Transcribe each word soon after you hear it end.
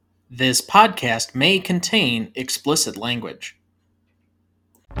This podcast may contain explicit language.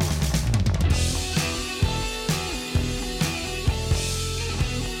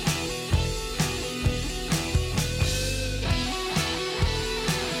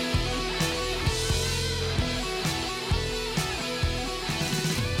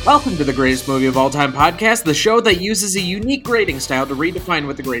 Welcome to the Greatest Movie of All Time podcast, the show that uses a unique grading style to redefine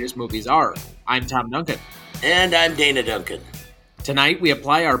what the greatest movies are. I'm Tom Duncan. And I'm Dana Duncan. Tonight, we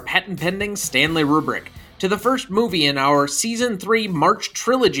apply our patent-pending Stanley rubric to the first movie in our Season 3 March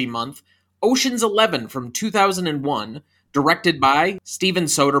Trilogy month, Ocean's 11 from 2001, directed by Steven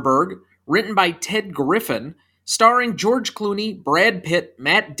Soderbergh, written by Ted Griffin, starring George Clooney, Brad Pitt,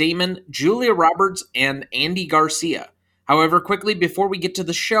 Matt Damon, Julia Roberts, and Andy Garcia. However, quickly before we get to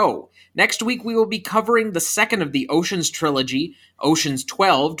the show, next week we will be covering the second of the Ocean's trilogy, Ocean's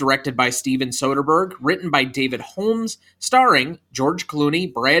 12, directed by Steven Soderbergh, written by David Holmes, starring George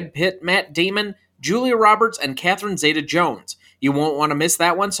Clooney, Brad Pitt, Matt Damon, Julia Roberts, and Catherine Zeta-Jones. You won't want to miss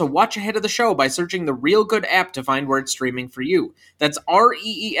that one, so watch ahead of the show by searching the Real Good app to find where it's streaming for you. That's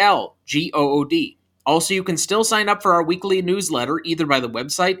REELGOOD. Also, you can still sign up for our weekly newsletter either by the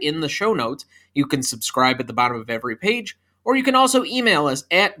website in the show notes, you can subscribe at the bottom of every page, or you can also email us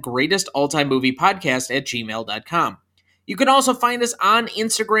at greatestaltimemoviepodcast@gmail.com. You can also find us on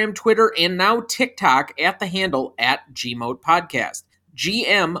Instagram, Twitter, and now TikTok at the handle at GMOAT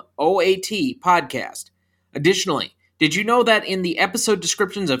GMOAT Podcast. Additionally, did you know that in the episode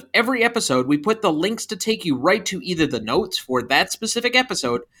descriptions of every episode, we put the links to take you right to either the notes for that specific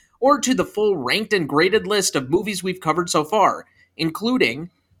episode or to the full ranked and graded list of movies we've covered so far, including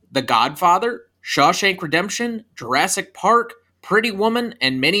The Godfather, Shawshank Redemption, Jurassic Park, Pretty Woman,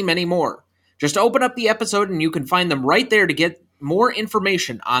 and many, many more. Just open up the episode and you can find them right there to get more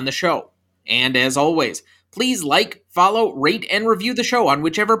information on the show. And as always, please like, follow, rate, and review the show on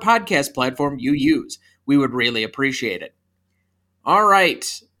whichever podcast platform you use. We would really appreciate it. All right,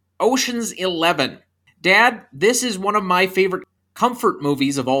 Ocean's 11. Dad, this is one of my favorite comfort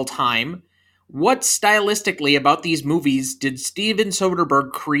movies of all time. What stylistically about these movies did Steven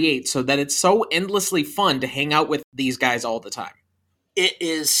Soderbergh create so that it's so endlessly fun to hang out with these guys all the time? It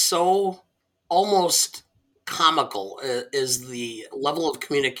is so almost comical is the level of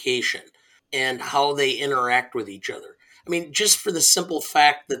communication and how they interact with each other. I mean, just for the simple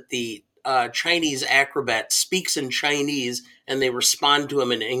fact that the Chinese acrobat speaks in Chinese and they respond to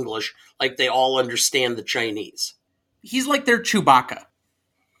him in English like they all understand the Chinese. He's like their Chewbacca.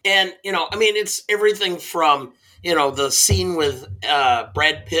 And, it's everything from, the scene with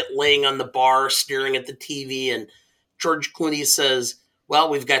Brad Pitt laying on the bar, staring at the TV, and George Clooney says, well,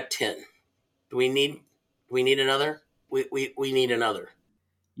 we've got 10. Do we need another? We need another.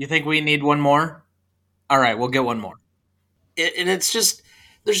 You think we need one more? All right, we'll get one more. And it's just,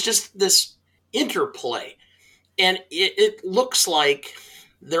 there's just this interplay. And it looks like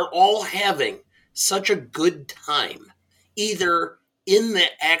they're all having such a good time, either in the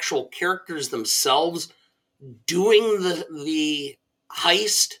actual characters themselves doing the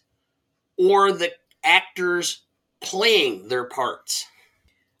heist or the actors playing their parts.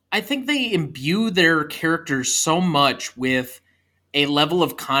 I think they imbue their characters so much with a level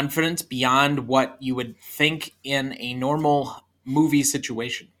of confidence beyond what you would think in a normal movie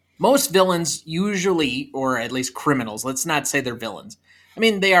situation. Most villains usually, or at least criminals, let's not say they're villains. I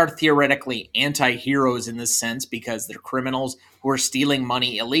mean, they are theoretically anti-heroes in this sense because they're criminals who are stealing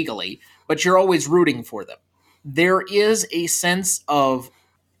money illegally, but you're always rooting for them. There is a sense of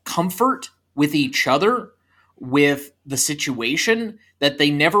comfort with each other, with the situation, that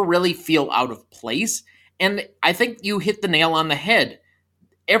they never really feel out of place. And I think you hit the nail on the head.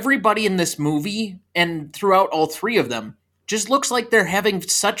 Everybody in this movie, and throughout all three of them, just looks like they're having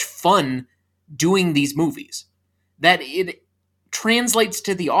such fun doing these movies that it translates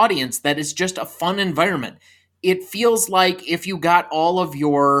to the audience that it's just a fun environment. It feels like if you got all of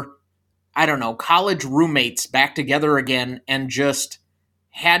your, college roommates back together again and just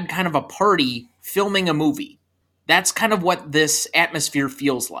had kind of a party filming a movie. That's kind of what this atmosphere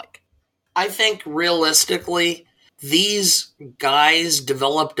feels like. I think realistically, these guys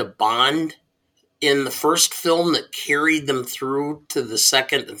developed a bond in the first film that carried them through to the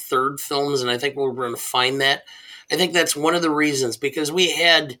second and third films, and I think we're going to find that. I think that's one of the reasons, because we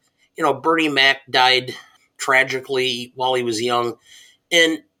had, Bernie Mac died tragically while he was young.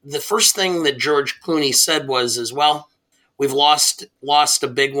 And the first thing that George Clooney said was, well, we've lost a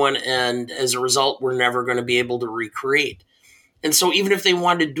big one. And as a result, we're never going to be able to recreate. And so even if they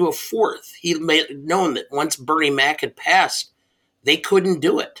wanted to do a fourth, he may have known that once Bernie Mac had passed, they couldn't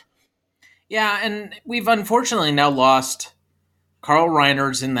do it. Yeah, and we've unfortunately now lost Carl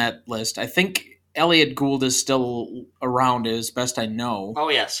Reiner's in that list. I think Elliot Gould is still around, as best I know. Oh,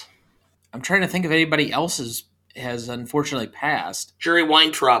 yes. I'm trying to think if anybody else has unfortunately passed. Jerry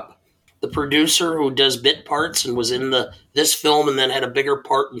Weintraub, the producer who does bit parts and was in this film and then had a bigger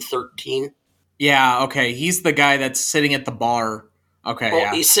part in 13. Yeah, okay. He's the guy that's sitting at the bar. Okay, Well,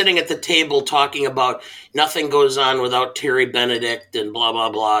 yeah. he's sitting at the table talking about nothing goes on without Terry Benedict and blah,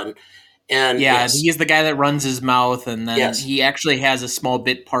 blah, blah. And Yeah, yes. he's the guy that runs his mouth, and then Yes. he actually has a small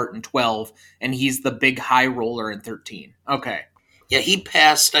bit part in 12, and he's the big high roller in 13. Okay. Yeah, he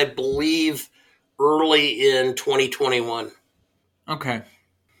passed, I believe, early in 2021. Okay.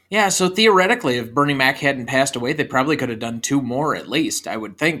 Yeah, so theoretically, if Bernie Mac hadn't passed away, they probably could have done 2 more at least, I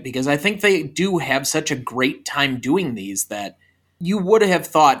would think, because I think they do have such a great time doing these that you would have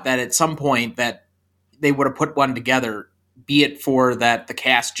thought that at some point that they would have put one together, be it for that the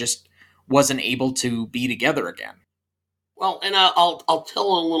cast just wasn't able to be together again. Well, and I'll tell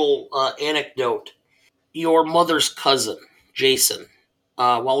a little anecdote. Your mother's cousin, Jason,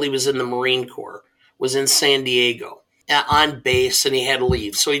 while he was in the Marine Corps, was in San Diego on base, and he had to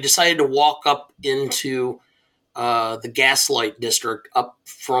leave. So he decided to walk up into the Gaslight District up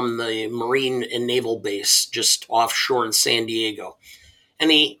from the Marine and Naval Base just offshore in San Diego.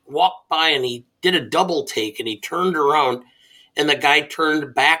 And he walked by and he did a double take, and he turned around, and the guy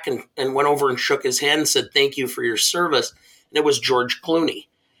turned back and went over and shook his hand and said, "Thank you for your service." And it was George Clooney.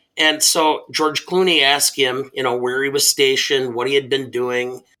 And so George Clooney asked him, where he was stationed, what he had been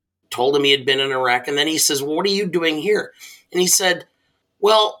doing, told him he had been in Iraq. And then he says, "Well, what are you doing here?" And he said,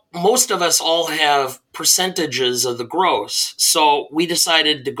 "Well, most of us all have percentages of the gross. So we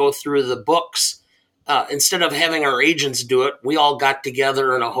decided to go through the books. Instead of having our agents do it, we all got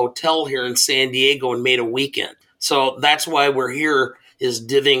together in a hotel here in San Diego and made a weekend. So that's why we're here, is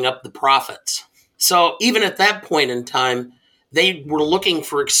divvying up the profits." So even at that point in time, they were looking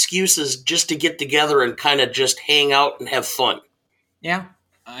for excuses just to get together and kind of just hang out and have fun. Yeah.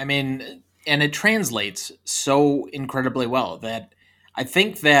 I mean, and it translates so incredibly well that I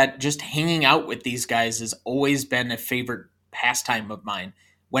think that just hanging out with these guys has always been a favorite pastime of mine.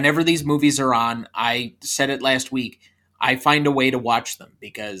 Whenever these movies are on, I said it last week, I find a way to watch them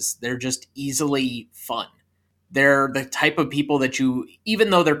because they're just easily fun. They're the type of people that you, even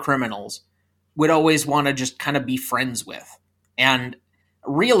though they're criminals, would always want to just kind of be friends with. And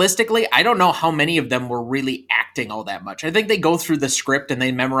realistically, I don't know how many of them were really acting all that much. I think they go through the script and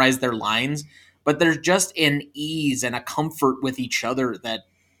they memorize their lines, but there's just an ease and a comfort with each other that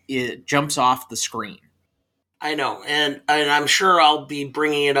it jumps off the screen. I know, and I'm sure I'll be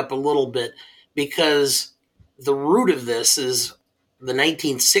bringing it up a little bit because the root of this is the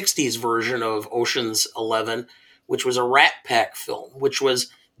 1960s version of Ocean's 11, which was a Rat Pack film, which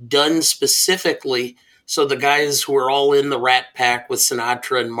was done specifically so the guys who were all in the Rat Pack with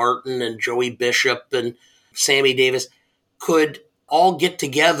Sinatra and Martin and Joey Bishop and Sammy Davis could all get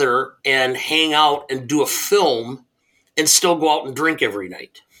together and hang out and do a film and still go out and drink every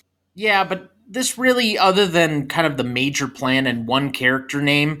night. Yeah, but this really, other than kind of the major plan and one character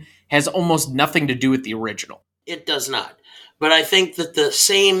name, has almost nothing to do with the original. It does not. But I think that the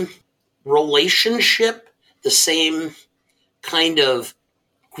same relationship, the same kind of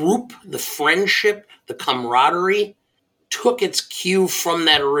group, the friendship, the camaraderie, took its cue from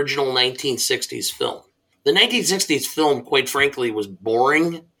that original 1960s film. The 1960s film, quite frankly, was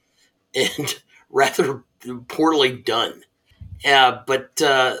boring and rather poorly done. But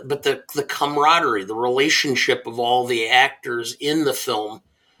the camaraderie, the relationship of all the actors in the film,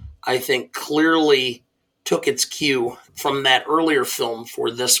 I think clearly took its cue from that earlier film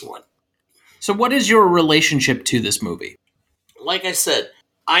for this one. So what is your relationship to this movie? Like I said,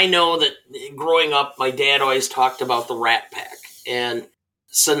 I know that growing up, my dad always talked about the Rat Pack and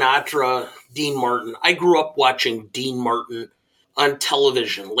Sinatra, Dean Martin. I grew up watching Dean Martin on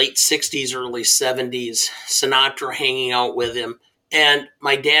television, late 60s, early 70s, Sinatra hanging out with him. And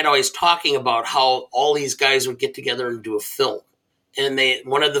my dad always talking about how all these guys would get together and do a film. And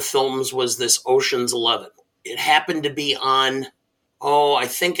one of the films was this Ocean's 11. It happened to be on, I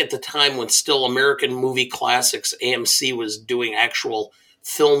think at the time when still American Movie Classics, AMC was doing actual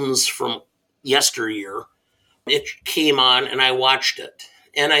films from yesteryear. It came on and I watched it.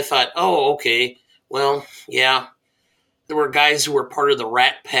 And I thought, okay, well, yeah. There were guys who were part of the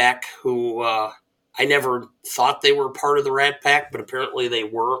Rat Pack who I never thought they were part of the Rat Pack, but apparently they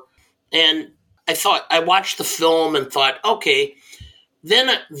were. And I watched the film and thought, okay, then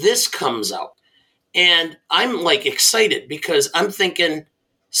this comes out. And I'm like excited because I'm thinking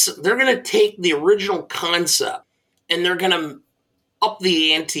they're going to take the original concept and they're going to up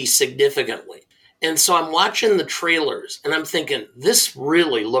the ante significantly. And so I'm watching the trailers and I'm thinking, this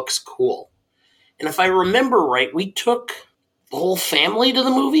really looks cool. And if I remember right, we took the whole family to the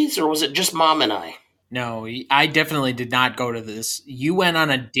movies, or was it just mom and I? No, I definitely did not go to this. You went on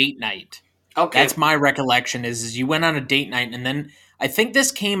a date night. Okay. That's my recollection is you went on a date night, and then I think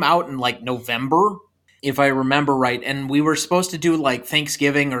this came out in like November, if I remember right, and we were supposed to do like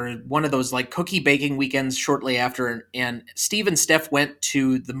Thanksgiving or one of those like cookie baking weekends shortly after, and Steve and Steph went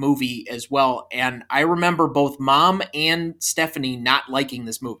to the movie as well, and I remember both Mom and Stephanie not liking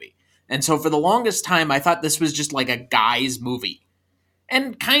this movie. And so for the longest time I thought this was just like a guy's movie.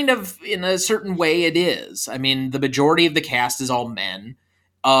 And kind of in a certain way it is. I mean, the majority of the cast is all men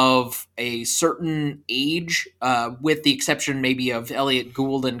of a certain age, with the exception maybe of Elliot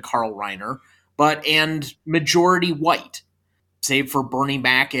Gould and Carl Reiner, and majority white, save for Bernie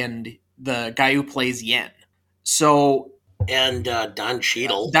Mac and the guy who plays Yen. So And Don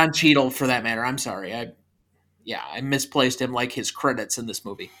Cheadle. Don Cheadle, for that matter. I'm sorry, I misplaced him like his credits in this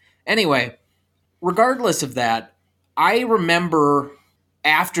movie. Anyway, regardless of that, I remember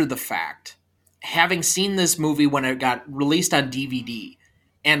after the fact having seen this movie when it got released on DVD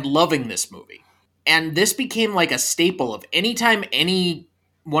and loving this movie. And this became like a staple of anytime any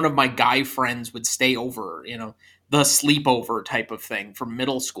one of my guy friends would stay over, the sleepover type of thing from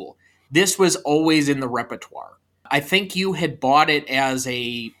middle school. This was always in the repertoire. I think you had bought it as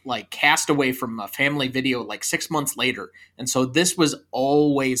a like castaway from a family video like 6 months later. And so this was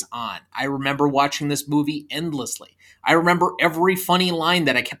always on. I remember watching this movie endlessly. I remember every funny line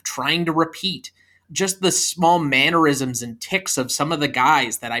that I kept trying to repeat. Just the small mannerisms and tics of some of the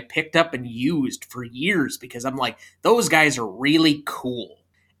guys that I picked up and used for years because I'm like, those guys are really cool.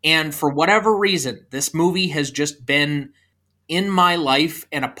 And for whatever reason, this movie has just been in my life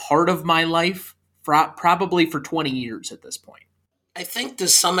and a part of my life probably for 20 years at this point. I think to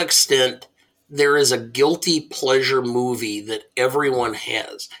some extent, there is a guilty pleasure movie that everyone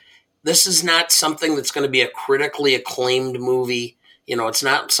has. This is not something that's going to be a critically acclaimed movie. It's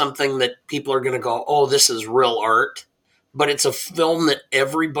not something that people are going to go, oh, this is real art. But it's a film that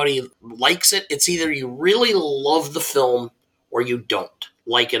everybody likes it. It's either you really love the film or you don't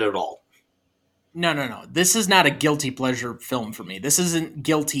like it at all. No. This is not a guilty pleasure film for me. This isn't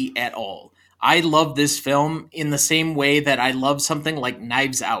guilty at all. I love this film in the same way that I love something like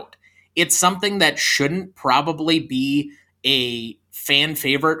Knives Out. It's something that shouldn't probably be a fan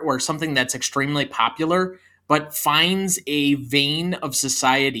favorite or something that's extremely popular, but finds a vein of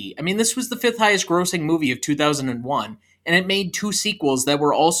society. I mean, this was the fifth highest grossing movie of 2001, and it made 2 sequels that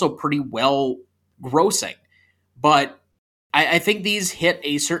were also pretty well grossing. But I think these hit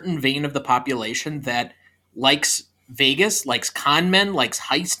a certain vein of the population that likes Vegas, likes con men, likes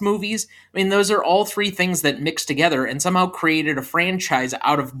heist movies. I mean, those are all 3 things that mixed together and somehow created a franchise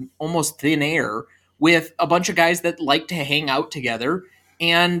out of almost thin air with a bunch of guys that like to hang out together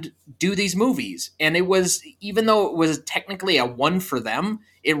and do these movies. And it was, even though it was technically a one for them,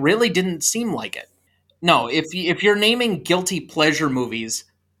 it really didn't seem like it. No, if you're naming guilty pleasure movies,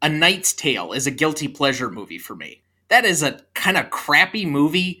 A Knight's Tale is a guilty pleasure movie for me. That is a kind of crappy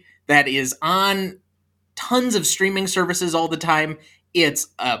movie that is on tons of streaming services all the time. It's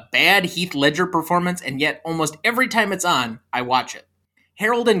a bad Heath Ledger performance, and yet almost every time it's on, I watch it.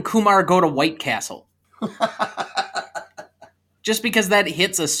 Harold and Kumar Go to White Castle. Just because that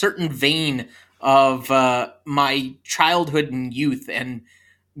hits a certain vein of my childhood and youth and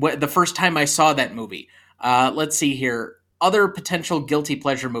the first time I saw that movie. Let's see here. Other potential guilty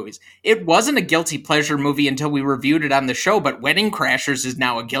pleasure movies. It wasn't a guilty pleasure movie until we reviewed it on the show, but Wedding Crashers is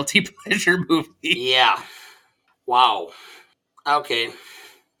now a guilty pleasure movie. Yeah. Wow. Okay.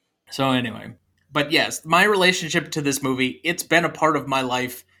 So anyway, but yes, my relationship to this movie, it's been a part of my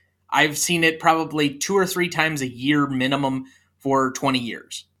life. I've seen it probably 2 or 3 times a year minimum for 20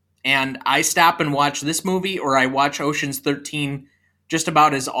 years. And I stop and watch this movie, or I watch Ocean's 13 just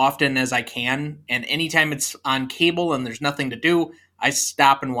about as often as I can. And anytime it's on cable and there's nothing to do, I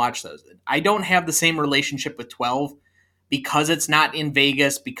stop and watch those. I don't have the same relationship with 12 because it's not in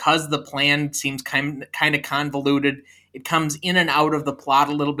Vegas, because the plan seems kind of convoluted. It comes in and out of the plot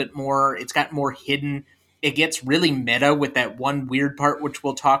a little bit more. It's got more hidden. It gets really meta with that one weird part, which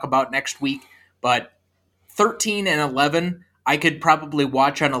we'll talk about next week. But 13 and 11, I could probably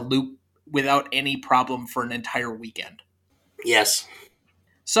watch on a loop without any problem for an entire weekend. Yes.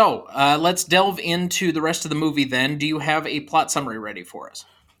 So let's delve into the rest of the movie then. Do you have a plot summary ready for us?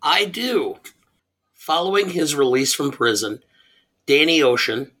 I do. Following his release from prison, Danny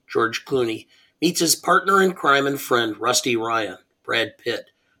Ocean, George Clooney, meets his partner in crime and friend, Rusty Ryan, Brad Pitt,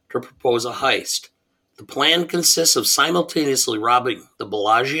 to propose a heist. The plan consists of simultaneously robbing the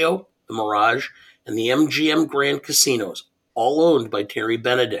Bellagio, the Mirage, and the MGM Grand Casinos, all owned by Terry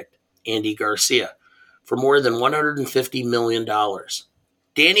Benedict, Andy Garcia, for more than $150 million.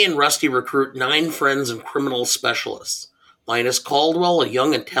 Danny and Rusty recruit 9 friends and criminal specialists. Linus Caldwell, a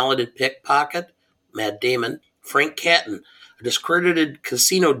young and talented pickpocket, Matt Damon, Frank Catton, a discredited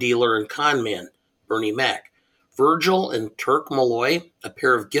casino dealer and con man, Bernie Mac, Virgil and Turk Malloy, a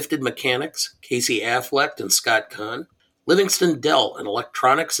pair of gifted mechanics, Casey Affleck and Scott Kahn, Livingston Dell, an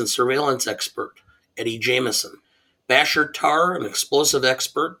electronics and surveillance expert, Eddie Jameson, Basher Tarr, an explosive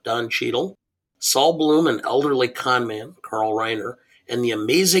expert, Don Cheadle, Saul Bloom, an elderly conman, Carl Reiner, and the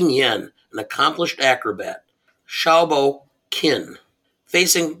amazing Yen, an accomplished acrobat, Xiaobo Qin.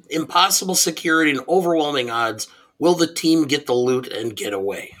 Facing impossible security and overwhelming odds, will the team get the loot and get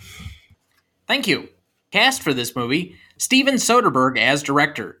away? Thank you. Cast for this movie, Steven Soderbergh as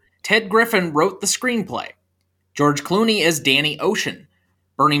director. Ted Griffin wrote the screenplay. George Clooney as Danny Ocean.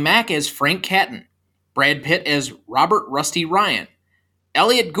 Bernie Mac as Frank Catton. Brad Pitt as Robert Rusty Ryan.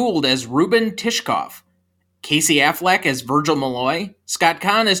 Elliot Gould as Ruben Tishkoff. Casey Affleck as Virgil Malloy. Scott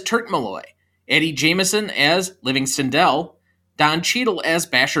Kahn as Turk Malloy. Eddie Jameson as Livingston Dell. Don Cheadle as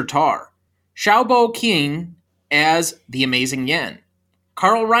Basher Tarr. Xiaobo Qin as The Amazing Yen.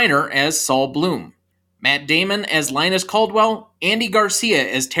 Carl Reiner as Saul Bloom. Matt Damon as Linus Caldwell. Andy Garcia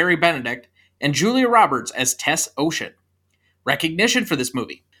as Terry Benedict. And Julia Roberts as Tess Ocean. Recognition for this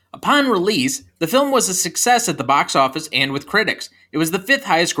movie. Upon release, the film was a success at the box office and with critics. It was the 5th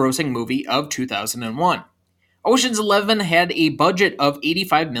highest grossing movie of 2001. Ocean's 11 had a budget of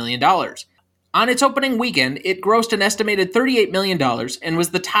 $85 million. On its opening weekend, it grossed an estimated $38 million and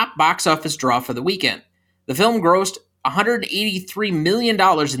was the top box office draw for the weekend. The film grossed $183 million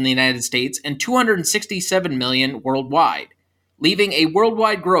in the United States and $267 million worldwide, leaving a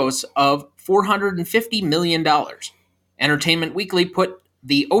worldwide gross of $450 million. Entertainment Weekly put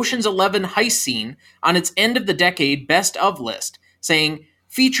the Ocean's 11 heist scene on its end of the decade best of list, saying,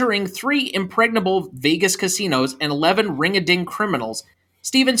 featuring 3 impregnable Vegas casinos and 11 ring-a-ding criminals,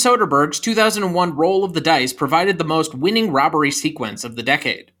 Steven Soderbergh's 2001 Roll of the Dice provided the most winning robbery sequence of the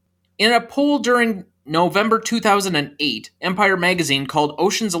decade. In a poll during November 2008, Empire magazine called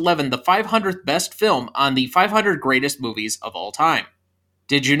Ocean's 11 the 500th best film on the 500 greatest movies of all time.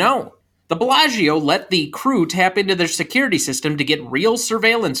 Did you know? The Bellagio let the crew tap into their security system to get real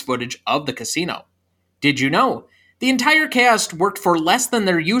surveillance footage of the casino. Did you know? The entire cast worked for less than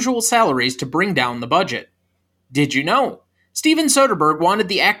their usual salaries to bring down the budget. Did you know? Steven Soderbergh wanted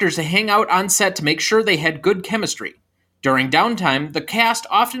the actors to hang out on set to make sure they had good chemistry. During downtime, the cast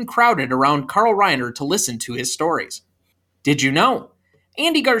often crowded around Carl Reiner to listen to his stories. Did you know?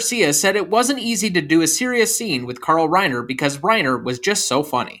 Andy Garcia said it wasn't easy to do a serious scene with Carl Reiner because Reiner was just so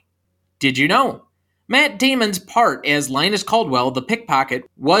funny. Did you know? Matt Damon's part as Linus Caldwell, the pickpocket,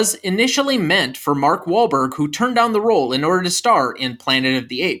 was initially meant for Mark Wahlberg, who turned down the role in order to star in Planet of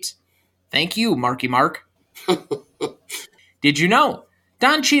the Apes. Thank you, Marky Mark. Did you know?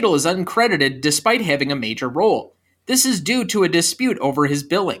 Don Cheadle is uncredited despite having a major role. This is due to a dispute over his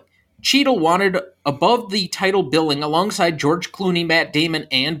billing. Cheadle wanted above-the-title billing alongside George Clooney, Matt Damon,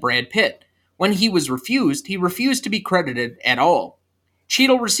 and Brad Pitt. When he refused to be credited at all.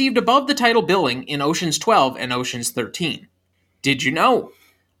 Cheadle received above-the-title billing in Ocean's 12 and Ocean's 13. Did you know?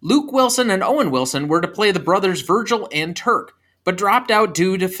 Luke Wilson and Owen Wilson were to play the brothers Virgil and Turk, but dropped out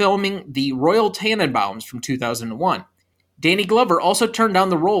due to filming The Royal Tenenbaums from 2001. Danny Glover also turned down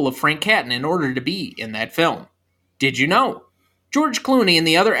the role of Frank Catton in order to be in that film. Did you know? George Clooney and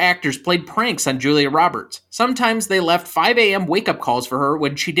the other actors played pranks on Julia Roberts. Sometimes they left 5 a.m. wake-up calls for her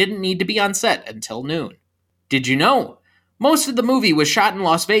when she didn't need to be on set until noon. Did you know? Most of the movie was shot in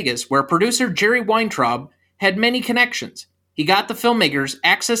Las Vegas, where producer Jerry Weintraub had many connections. He got the filmmakers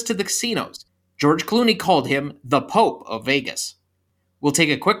access to the casinos. George Clooney called him the Pope of Vegas. We'll take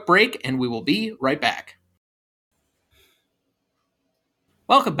a quick break, and we will be right back.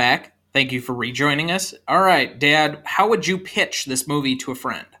 Welcome back. Thank you for rejoining us. All right, Dad, how would you pitch this movie to a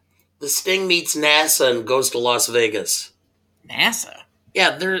friend? The Sting meets NASA and goes to Las Vegas. NASA?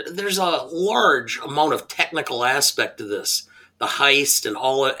 Yeah, there's a large amount of technical aspect to this, the heist and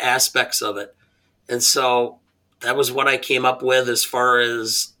all aspects of it. And so that was what I came up with as far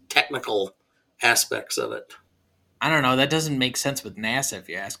as technical aspects of it. I don't know. That doesn't make sense with NASA, if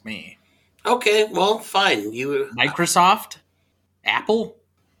you ask me. Okay, well, fine. Microsoft? Apple?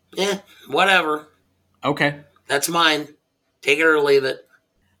 Yeah, whatever. Okay. That's mine. Take it or leave it.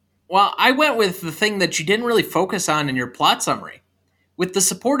 Well, I went with the thing that you didn't really focus on in your plot summary. With the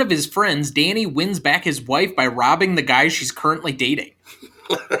support of his friends, Danny wins back his wife by robbing the guy she's currently dating.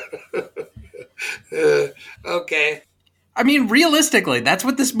 Okay. I mean, realistically, that's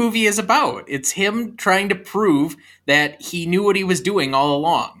what this movie is about. It's him trying to prove that he knew what he was doing all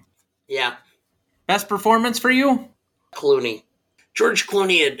along. Yeah, Best performance for you? Clooney. George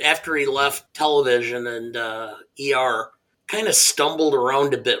Clooney, after he left television and ER, kind of stumbled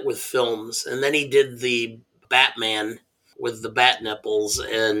around a bit with films, and then he did the Batman with the bat nipples,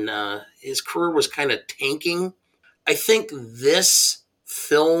 and his career was kind of tanking. I think this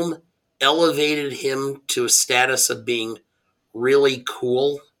film elevated him to a status of being really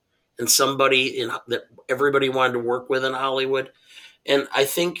cool and somebody that everybody wanted to work with in Hollywood. And I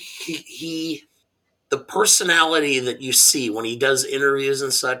think he the personality that you see when he does interviews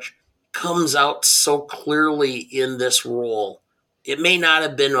and such comes out so clearly in this role. It may not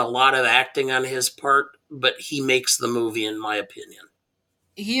have been a lot of acting on his part, but he makes the movie, in my opinion.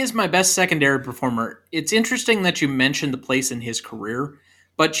 He is my best secondary performer. It's interesting that you mentioned the place in his career,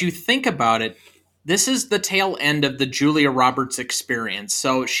 but you think about it, this is the tail end of the Julia Roberts experience.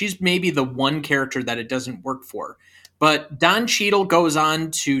 So she's maybe the one character that it doesn't work for. But Don Cheadle goes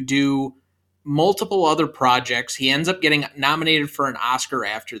on to do multiple other projects. He ends up getting nominated for an Oscar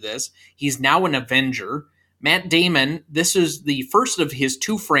after this. He's now an Avenger. Matt Damon, this is the first of his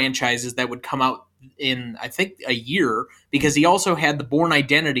two franchises that would come out in, I think, a year, because he also had the Bourne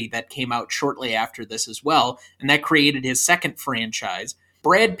Identity that came out shortly after this as well, and that created his second franchise.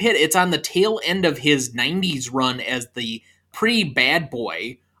 Brad Pitt, it's on the tail end of his 90s run as the pretty bad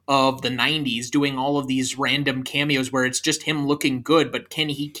boy of the 90s, doing all of these random cameos where it's just him looking good, but can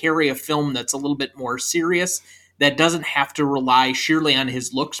he carry a film that's a little bit more serious, that doesn't have to rely sheerly on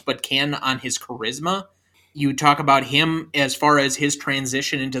his looks, but can on his charisma? You talk about him as far as his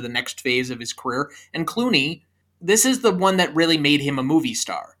transition into the next phase of his career. And Clooney, this is the one that really made him a movie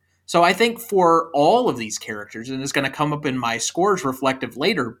star. So I think for all of these characters, and it's going to come up in my scores reflective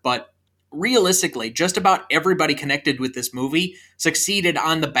later, but realistically, just about everybody connected with this movie succeeded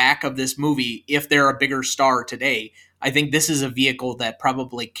on the back of this movie if they're a bigger star today. I think this is a vehicle that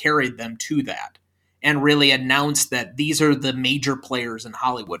probably carried them to that and really announced that these are the major players in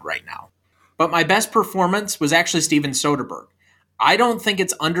Hollywood right now. But my best performance was actually Steven Soderbergh. I don't think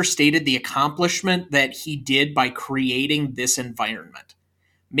it's understated the accomplishment that he did by creating this environment.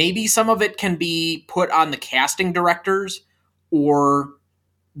 Maybe some of it can be put on the casting directors or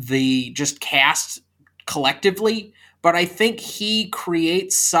the just cast collectively, but I think he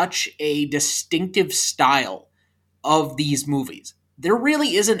creates such a distinctive style of these movies. There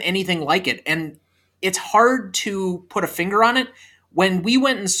really isn't anything like it, and it's hard to put a finger on it. When we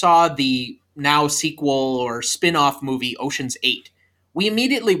went and saw the now sequel or spin-off movie Ocean's 8, we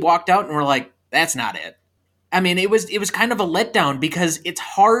immediately walked out and were like, that's not it. I mean, it was kind of a letdown because it's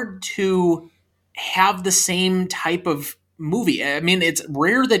hard to have the same type of movie. I mean, it's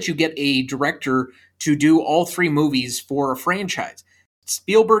rare that you get a director to do all three movies for a franchise.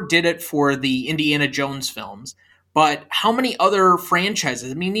 Spielberg did it for the Indiana Jones films, but how many other franchises?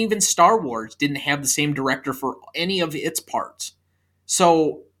 I mean, even Star Wars didn't have the same director for any of its parts.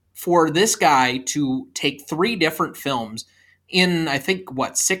 So for this guy to take three different films in, I think,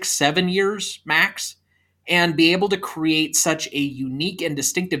 6-7 years max, and be able to create such a unique and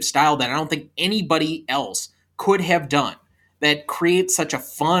distinctive style that I don't think anybody else could have done, that creates such a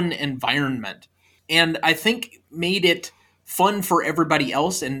fun environment, and I think made it fun for everybody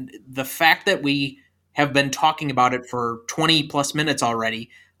else. And the fact that we have been talking about it for 20 plus minutes already,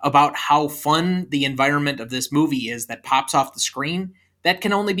 about how fun the environment of this movie is that pops off the screen, that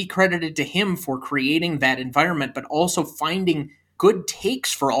can only be credited to him for creating that environment, but also finding good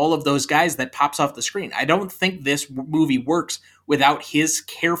takes for all of those guys that pops off the screen. I don't think this movie works without his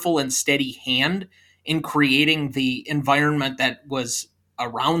careful and steady hand in creating the environment that was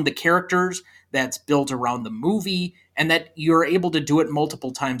around the characters, that's built around the movie, and that you're able to do it multiple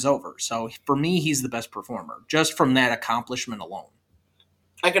times over. So for me, he's the best performer, just from that accomplishment alone.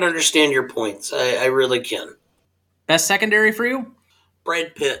 I can understand your points. I really can. Best secondary for you?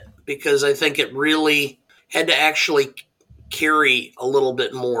 Brad Pitt, because I think it really had to actually carry a little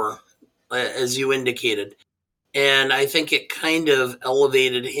bit more, as you indicated. And I think it kind of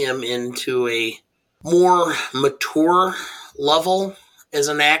elevated him into a more mature level as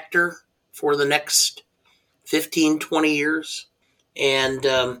an actor for the next 15, 20 years, and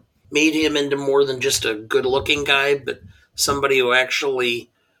made him into more than just a good-looking guy, but somebody who actually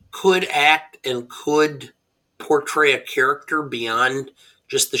could act and could portray a character beyond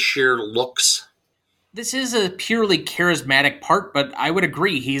just the sheer looks. This is a purely charismatic part, but I would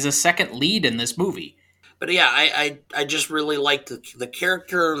agree he's a second lead in this movie. But yeah, I just really liked the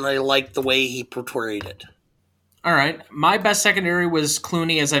character, and I liked the way he portrayed it. All right. My best secondary was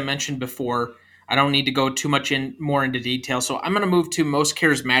Clooney, as I mentioned before. I don't need to go too much more into detail. So I'm going to move to most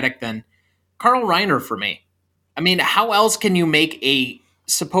charismatic then. Carl Reiner for me. I mean, how else can you make a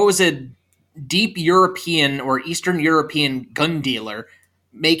supposed deep European or Eastern European gun dealer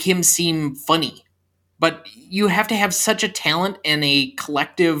make him seem funny? But you have to have such a talent and a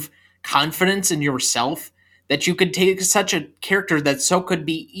collective confidence in yourself that you could take such a character that so could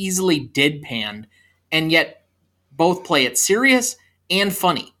be easily deadpanned and yet both play it serious and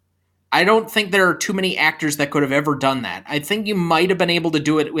funny. I don't think there are too many actors that could have ever done that. I think you might have been able to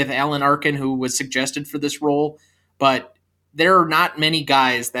do it with Alan Arkin, who was suggested for this role, but there are not many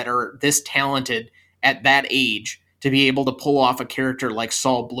guys that are this talented at that age to be able to pull off a character like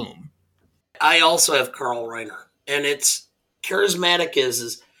Saul Bloom. I also have Carl Reiner, and it's charismatic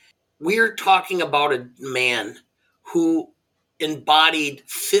is we're talking about a man who embodied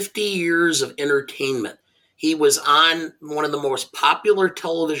 50 years of entertainment. He was on one of the most popular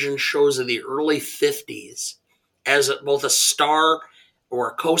television shows of the early 50s as both a star or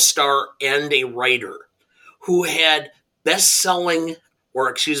a co-star and a writer who had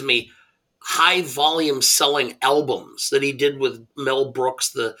high volume selling albums that he did with Mel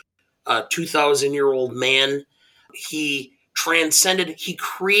Brooks, the 2,000-year-old man. He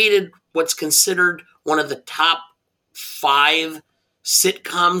created what's considered one of the top 5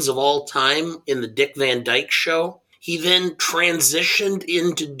 sitcoms of all time in the Dick Van Dyke Show. He then transitioned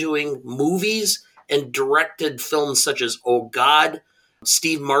into doing movies and directed films such as Oh God,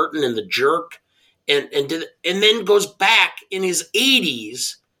 Steve Martin and The Jerk, and then goes back in his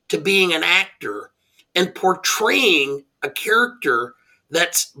 80s to being an actor and portraying a character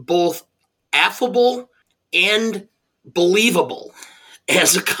that's both affable and believable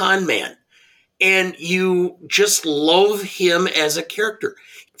as a con man. And you just love him as a character.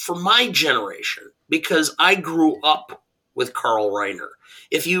 For my generation, because I grew up with Carl Reiner,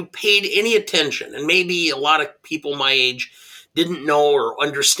 if you paid any attention, and maybe a lot of people my age didn't know or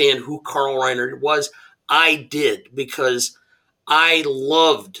understand who Carl Reiner was, I did, because I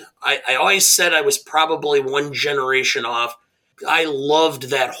always said I was probably one generation off. I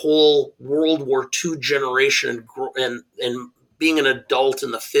loved that whole World War II generation and being an adult in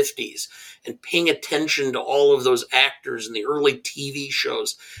the 50s and paying attention to all of those actors in the early TV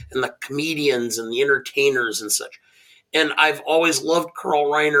shows and the comedians and the entertainers and such. And I've always loved Carl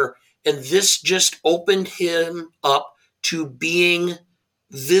Reiner, and this just opened him up to being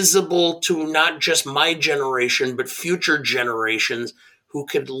visible to not just my generation, but future generations who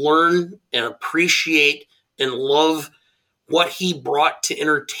could learn and appreciate and love what he brought to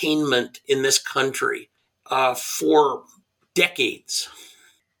entertainment in this country for decades.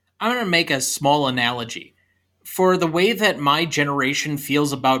 I'm going to make a small analogy. For the way that my generation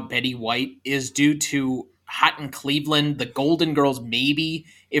feels about Betty White is due to Hot in Cleveland, The Golden Girls, maybe,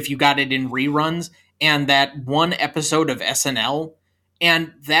 if you got it in reruns, and that one episode of SNL.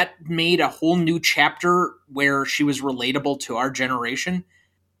 And that made a whole new chapter where she was relatable to our generation.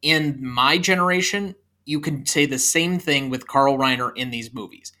 In my generation, you can say the same thing with Carl Reiner in these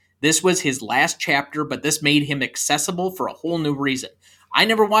movies. This was his last chapter, but this made him accessible for a whole new reason. I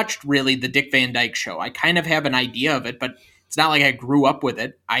never watched really the Dick Van Dyke Show. I kind of have an idea of it, but it's not like I grew up with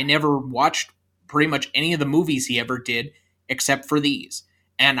it. I never watched pretty much any of the movies he ever did except for these.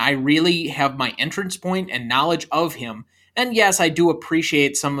 And I really have my entrance point and knowledge of him. And yes, I do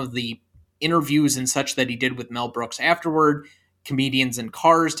appreciate some of the interviews and such that he did with Mel Brooks afterward, comedians in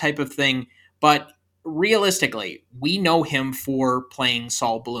cars type of thing. But realistically, we know him for playing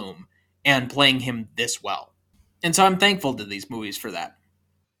Saul Bloom and playing him this well. And so I'm thankful to these movies for that.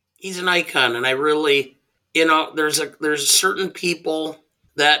 He's an icon, and I really, there's certain people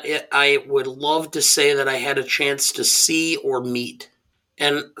that I would love to say that I had a chance to see or meet.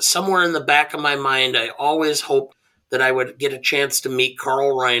 And somewhere in the back of my mind, I always hoped that I would get a chance to meet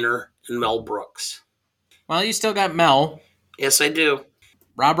Carl Reiner and Mel Brooks. Well, you still got Mel. Yes, I do.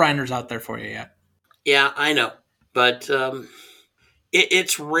 Rob Reiner's out there for you yet. Yeah, I know. But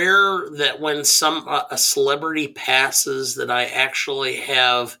it's rare that when a celebrity passes that I actually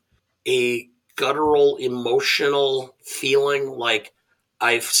have a guttural, emotional feeling like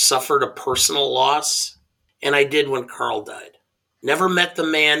I've suffered a personal loss. And I did when Carl died. Never met the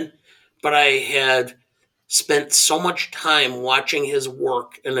man, but I had spent so much time watching his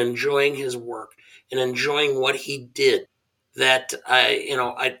work and enjoying his work and enjoying what he did that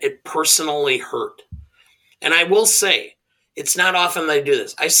it personally hurt. And I will say, it's not often that I do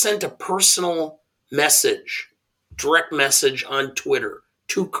this. I sent a personal message, direct message on Twitter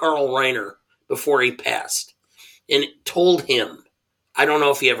to Carl Reiner before he passed and told him, I don't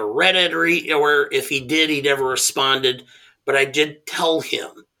know if he ever read it or if he did, he never responded, but I did tell him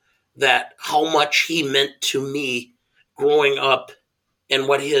that how much he meant to me growing up and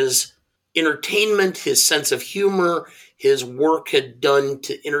what his entertainment, his sense of humor, his work had done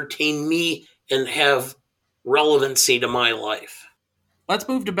to entertain me and have relevancy to my life. Let's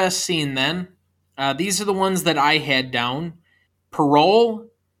move to best scene then. These are the ones that I had down: Parole,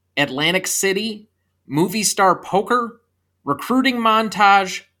 Atlantic City, Movie Star Poker, Recruiting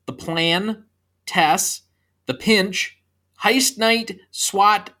Montage, The Plan, Tess, The Pinch, Heist Night,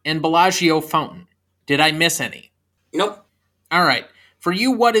 SWAT, and Bellagio Fountain. Did I miss any? Nope. All right. For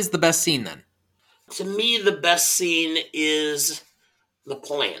you, what is the best scene then? To me, the best scene is The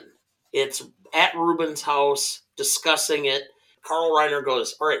Plan. It's at Ruben's house discussing it. Carl Reiner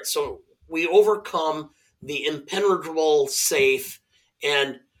goes, all right, so we overcome the impenetrable safe,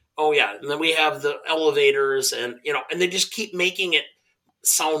 and oh yeah, and then we have the elevators, and and they just keep making it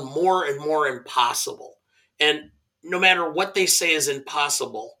sound more and more impossible. And no matter what they say is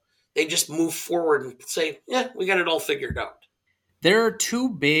impossible, they just move forward and say, yeah, we got it all figured out. There are two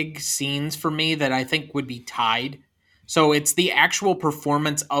big scenes for me that I think would be tied. So it's the actual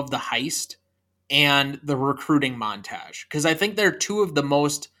performance of the heist and the recruiting montage, because I think they're two of the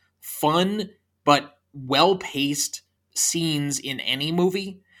most fun but well-paced scenes in any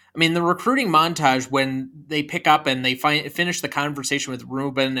movie. I mean, the recruiting montage, when they pick up and they finish the conversation with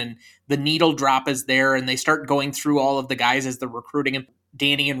Ruben and the needle drop is there and they start going through all of the guys as they're recruiting, and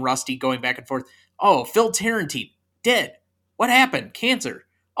Danny and Rusty going back and forth. Oh, Phil Tarantine, dead. What happened? Cancer.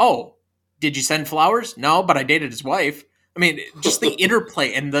 Oh, did you send flowers? No, but I dated his wife. I mean, just the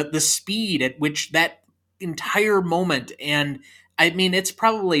interplay and the speed at which that entire moment, and I mean, it's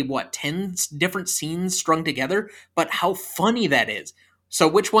probably, 10 different scenes strung together, but how funny that is. So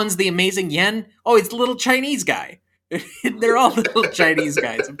which one's the amazing Yen? Oh, it's the little Chinese guy. They're all little Chinese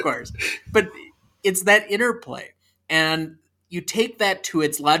guys, of course. But it's that interplay. And you take that to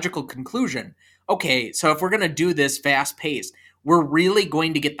its logical conclusion. Okay, so if we're going to do this fast-paced, we're really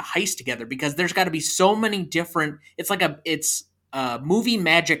going to get the heist together, because there's got to be so many different... It's a movie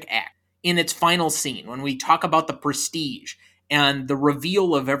magic act in its final scene. When we talk about the prestige and the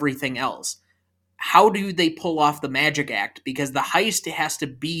reveal of everything else, how do they pull off the magic act? Because the heist has to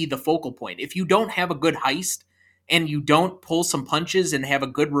be the focal point. If you don't have a good heist and you don't pull some punches and have a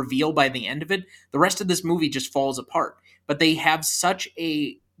good reveal by the end of it, the rest of this movie just falls apart. But they have such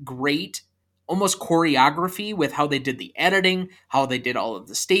a great, almost choreography with how they did the editing, how they did all of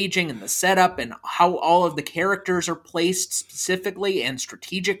the staging and the setup, and how all of the characters are placed specifically and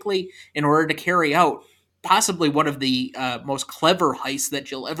strategically in order to carry out possibly one of the most clever heists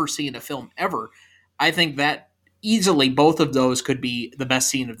that you'll ever see in a film ever. I think that easily both of those could be the best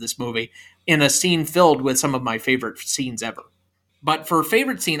scene of this movie, in a scene filled with some of my favorite scenes ever. But for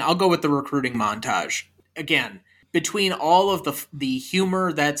favorite scene, I'll go with the recruiting montage. Again, between all of the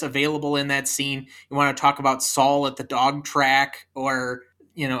humor that's available in that scene, you want to talk about Saul at the dog track, or,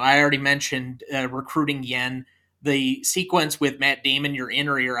 I already mentioned recruiting Yen, the sequence with Matt Damon, you're in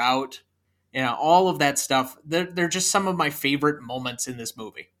or you're out, all of that stuff. They're just some of my favorite moments in this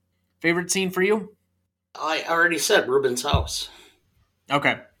movie. Favorite scene for you? I already said Ruben's house.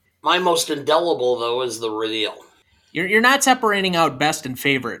 Okay. My most indelible, though, is the reveal. You're not separating out best and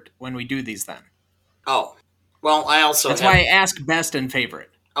favorite when we do these then. Oh. Well, I also That's why I ask best and favorite.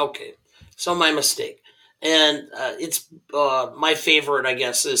 Okay. So my mistake. And it's my favorite, I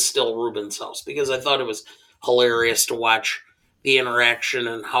guess, is still Ruben's house, because I thought it was hilarious to watch the interaction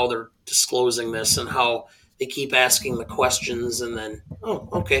and how they're disclosing this and how they keep asking the questions and then, oh,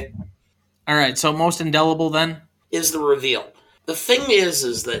 okay. All right, so most indelible then? Is the reveal. The thing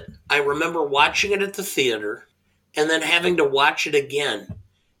is that I remember watching it at the theater and then having to watch it again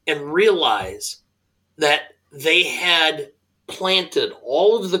and realize that they had planted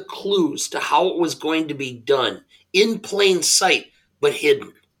all of the clues to how it was going to be done in plain sight, but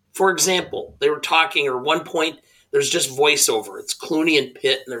hidden. For example, they were talking, or at one point, there's just voiceover. It's Clooney and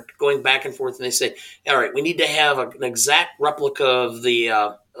Pitt, and they're going back and forth, and they say, all right, we need to have an exact replica of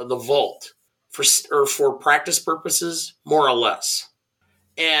the vault for practice purposes, more or less.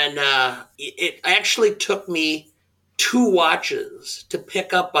 And it actually took me 2 watches to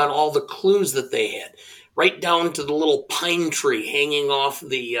pick up on all the clues that they had, right down to the little pine tree hanging off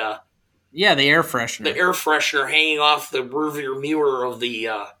the... the air freshener. The air freshener hanging off the rearview mirror of the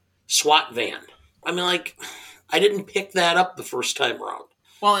SWAT van. I mean, I didn't pick that up the first time around.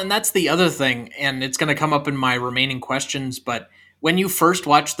 Well, and that's the other thing, and it's going to come up in my remaining questions, but when you first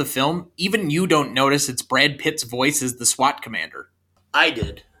watch the film, even you don't notice it's Brad Pitt's voice as the SWAT commander. I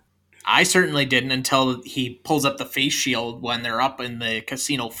did. I certainly didn't until he pulls up the face shield when they're up in the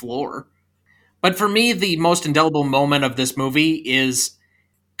casino floor. But for me, the most indelible moment of this movie is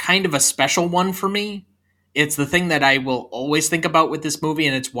kind of a special one for me. It's the thing that I will always think about with this movie,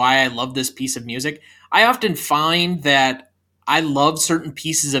 and it's why I love this piece of music. I often find that I love certain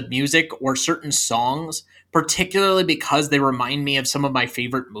pieces of music or certain songs, particularly because they remind me of some of my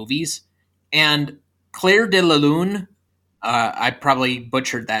favorite movies. And Claire de la Lune, I probably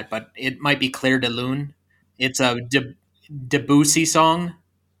butchered that, but it might be Claire de Lune. It's a Debussy song.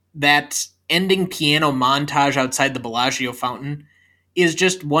 That ending piano montage outside the Bellagio fountain is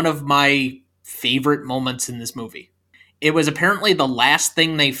just one of my favorite moments in this movie. It was apparently the last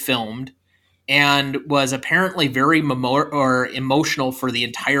thing they filmed and was apparently very emotional for the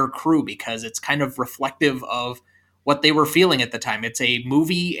entire crew because it's kind of reflective of what they were feeling at the time. It's a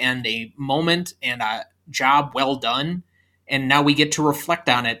movie and a moment and a job well done, and now we get to reflect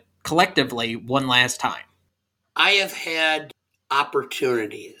on it collectively one last time. I have had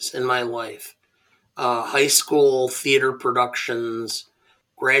opportunities in my life, high school theater productions,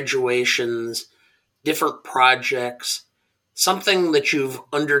 graduations, different projects, something that you've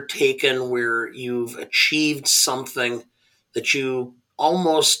undertaken where you've achieved something that you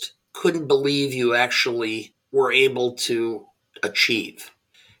almost couldn't believe you actually were able to achieve.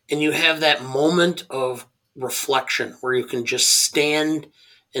 And you have that moment of reflection where you can just stand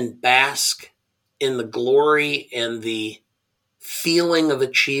and bask in the glory and the feeling of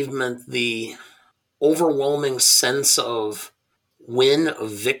achievement, the overwhelming sense of win,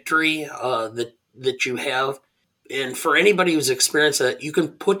 of victory that you have. And for anybody who's experienced that, you can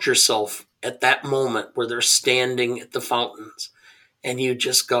put yourself at that moment where they're standing at the fountains and you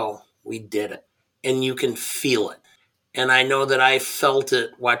just go, we did it. And you can feel it. And I know that I felt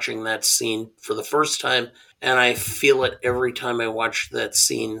it watching that scene for the first time, and I feel it every time I watch that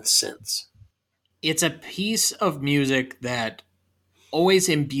scene since. It's a piece of music that always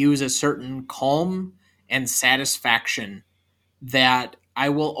imbues a certain calm and satisfaction that I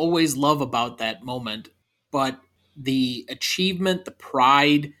will always love about that moment. But the achievement, the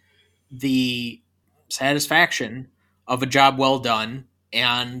pride, the satisfaction of a job well done,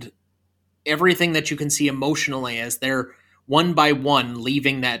 and everything that you can see emotionally as they're one by one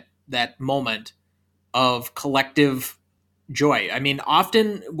leaving that moment of collective joy. I mean,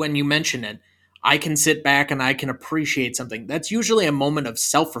 often when you mention it, I can sit back and I can appreciate something. That's usually a moment of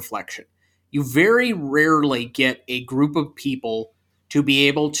self reflection. You very rarely get a group of people to be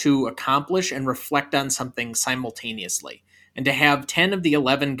able to accomplish and reflect on something simultaneously. And to have 10 of the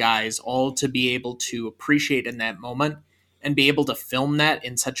 11 guys all to be able to appreciate in that moment and be able to film that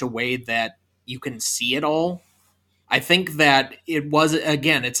in such a way that you can see it all. I think that it was,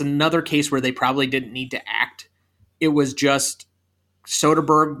 again, it's another case where they probably didn't need to act. It was just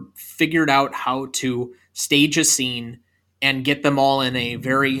Soderbergh figured out how to stage a scene and get them all in a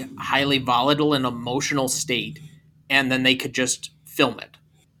very highly volatile and emotional state, and then they could just film it.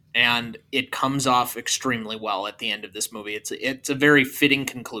 And it comes off extremely well at the end of this movie. It's a very fitting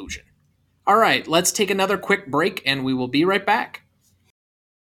conclusion. All right, let's take another quick break, and we will be right back.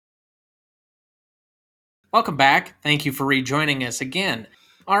 Welcome back. Thank you for rejoining us again.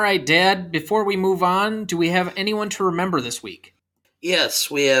 All right, Dad, before we move on, do we have anyone to remember this week?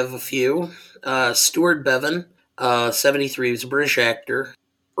 Yes, we have a few. Stuart Bevan, 73, was a British actor.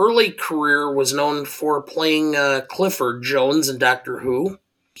 Early career was known for playing Clifford Jones in Doctor Who.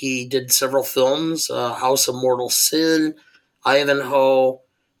 He did several films, House of Mortal Sin, Ivanhoe,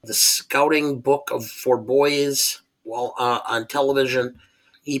 The Scouting Book for Boys, while on television.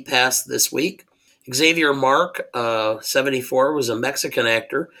 He passed this week. Xavier Mark, 74, was a Mexican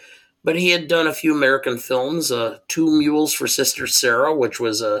actor, but he had done a few American films, Two Mules for Sister Sarah, which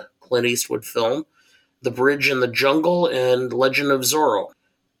was a Clint Eastwood film, The Bridge in the Jungle, and Legend of Zorro.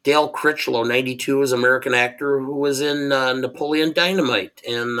 Dale Critchlow, 92, was an American actor who was in Napoleon Dynamite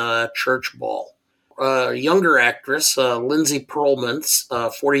and Church Ball. Younger actress, Lindsay Perlman,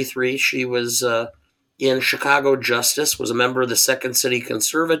 43, she was in Chicago Justice, was a member of the Second City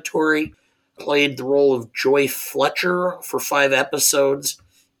Conservatory, played the role of Joy Fletcher for 5 episodes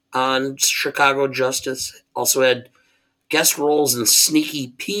on Chicago Justice. Also had guest roles in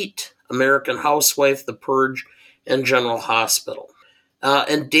Sneaky Pete, American Housewife, The Purge, and General Hospital.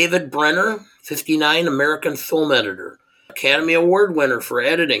 And David Brenner, 59, American film editor. Academy Award winner for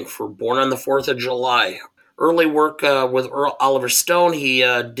editing for Born on the 4th of July. Early work with Oliver Stone. He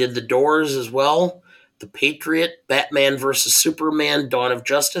did The Doors as well. The Patriot, Batman vs. Superman, Dawn of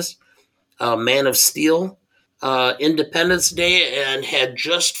Justice, Man of Steel, Independence Day, and had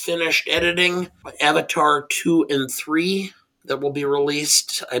just finished editing Avatar 2 and 3 that will be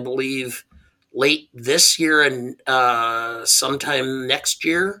released, I believe, late this year and sometime next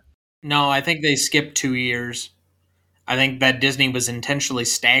year. No, I think they skipped 2 years. I think that Disney was intentionally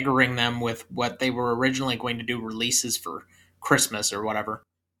staggering them with what they were originally going to do releases for Christmas or whatever.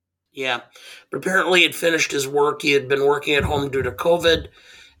 Yeah. But apparently he'd finished his work. He had been working at home due to COVID,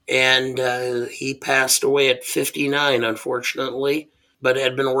 and he passed away at 59, unfortunately, but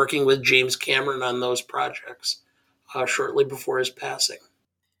had been working with James Cameron on those projects shortly before his passing.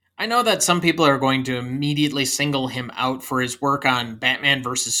 I know that some people are going to immediately single him out for his work on Batman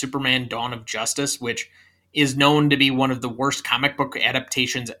vs. Superman Dawn of Justice, which is known to be one of the worst comic book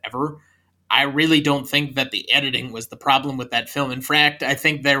adaptations ever. I really don't think that the editing was the problem with that film. In fact, I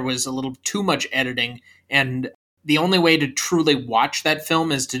think there was a little too much editing, and the only way to truly watch that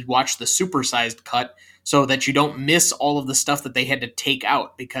film is to watch the supersized cut so that you don't miss all of the stuff that they had to take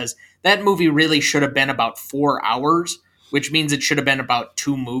out, because that movie really should have been about 4 hours, which means it should have been about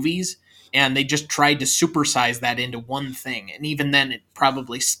 2 movies, and they just tried to supersize that into one thing, and even then it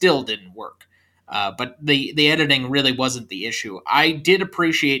probably still didn't work. But the editing really wasn't the issue. I did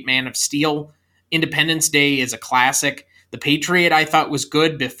appreciate Man of Steel. Independence Day is a classic. The Patriot I thought was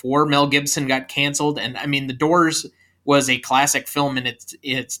good before Mel Gibson got canceled, and I mean The Doors was a classic film in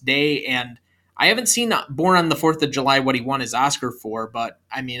its day, and I haven't seen Born on the 4th of July, what he won his Oscar for, but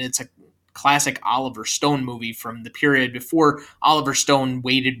I mean it's a classic Oliver Stone movie from the period before Oliver Stone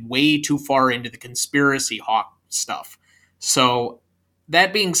waded way too far into the conspiracy hawk stuff. So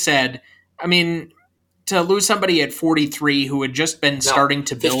that being said, I mean, to lose somebody at 43 who had just been starting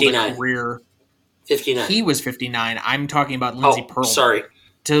to build 59. a career. 59. He was 59. I'm talking about Lindsay Pearl. Sorry.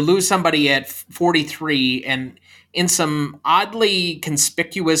 To lose somebody at 43 and in some oddly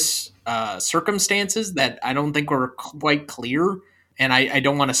conspicuous circumstances that I don't think were quite clear, and I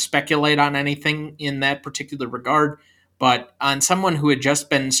don't want to speculate on anything in that particular regard, but on someone who had just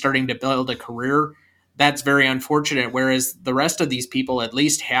been starting to build a career, that's very unfortunate, whereas the rest of these people at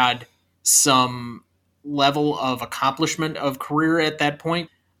least had some level of accomplishment of career at that point.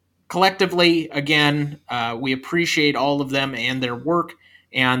 Collectively, again, we appreciate all of them and their work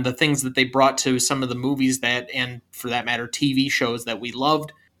and the things that they brought to some of the movies that, and for that matter, TV shows that we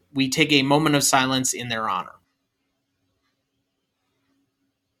loved. We take a moment of silence in their honor.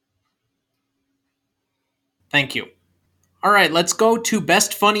 Thank you. All right, let's go to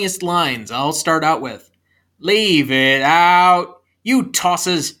best funniest lines. I'll start out with, "Leave it out. You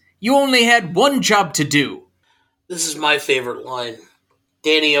tosses. You only had one job to do." This is my favorite line.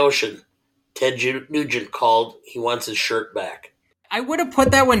 Danny Ocean. Ted Nugent called. He wants his shirt back. I would have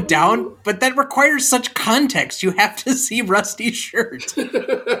put that one down, but that requires such context. You have to see Rusty's shirt.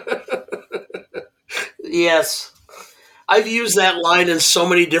 Yes. I've used that line in so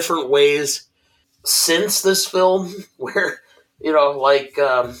many different ways since this film, where, like,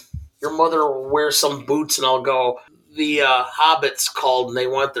 your mother will wear some boots and I'll go, the hobbits called and they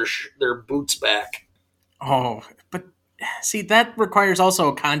want their boots back. Oh, but see, that requires also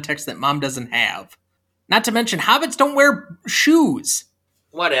a context that Mom doesn't have. Not to mention, hobbits don't wear shoes.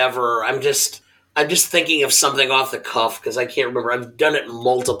 Whatever. I'm just thinking of something off the cuff because I can't remember. I've done it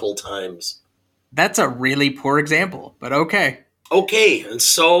multiple times. That's a really poor example, but okay. Okay, and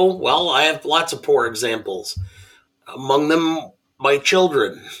so, well, I have lots of poor examples. Among them, my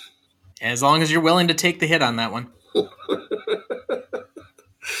children. As long as you're willing to take the hit on that one.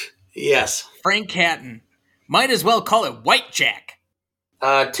 Yes. Frank Catton. Might as well call it White Jack.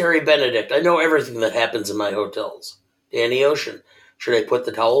 Terry Benedict. I know everything that happens in my hotels. Danny Ocean. Should I put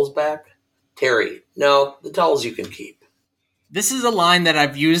the towels back? Terry. No, the towels you can keep. This is a line that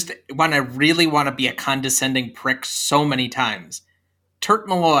I've used when I really want to be a condescending prick so many times. Turk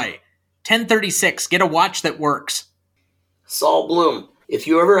Malloy. 1036. Get a watch that works. Saul Bloom. If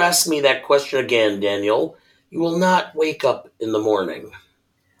you ever ask me that question again, Daniel, you will not wake up in the morning.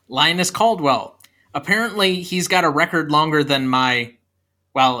 Linus Caldwell. Apparently, he's got a record longer than my...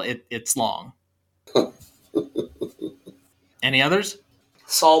 Well, it's long. Any others?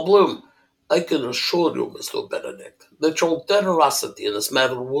 Saul Bloom. I can assure you, Mr. Benedict, that your generosity in this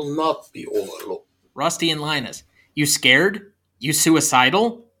matter will not be overlooked. Rusty and Linus. You scared? You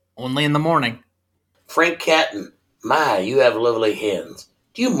suicidal? Only in the morning. Frank Catton. My, you have lovely hands.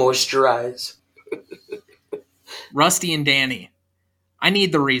 Do you moisturize? Rusty and Danny. I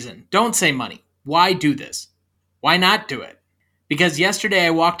need the reason. Don't say money. Why do this? Why not do it? Because yesterday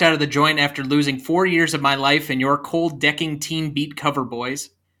I walked out of the joint after losing 4 years of my life in your cold decking teen beat cover boys.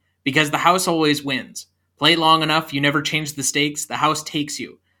 Because the house always wins. Play long enough, you never change the stakes, the house takes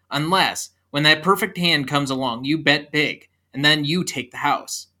you. Unless, when that perfect hand comes along, you bet big, and then you take the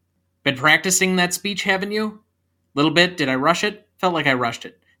house. Been practicing that speech, haven't you? Little bit. Did I rush it? Felt like I rushed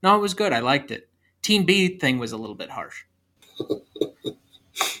it. No, it was good. I liked it. Teen beat thing was a little bit harsh.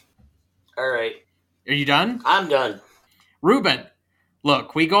 All right. Are you done? I'm done. Ruben,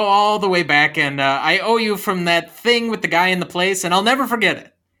 look, we go all the way back, and I owe you from that thing with the guy in the place, and I'll never forget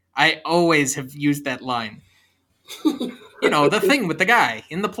it. I always have used that line. You know, the thing with the guy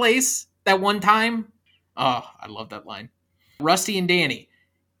in the place that one time. Oh, I love that line. Rusty and Danny,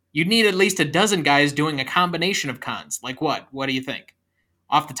 you'd need at least a dozen guys doing a combination of cons. Like what? What do you think?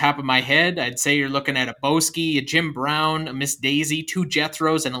 Off the top of my head, I'd say you're looking at a Boski, a Jim Brown, a Miss Daisy, two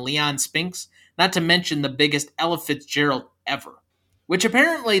Jethros, and a Leon Spinks, not to mention the biggest Ella Fitzgerald ever. Which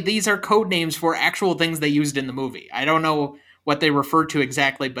apparently these are code names for actual things they used in the movie. I don't know what they refer to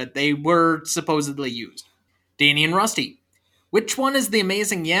exactly, but they were supposedly used. Danny and Rusty. Which one is the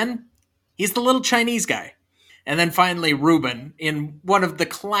amazing Yen? He's the little Chinese guy. And then finally, Ruben, in one of the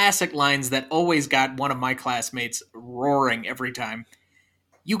classic lines that always got one of my classmates roaring every time.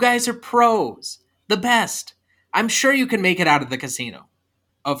 You guys are pros. The best. I'm sure you can make it out of the casino.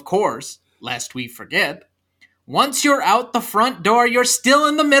 Of course, lest we forget, once you're out the front door, you're still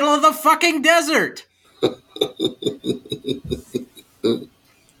in the middle of the fucking desert.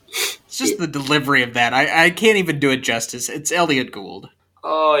 It's just the delivery of that. I can't even do it justice. It's Elliot Gould.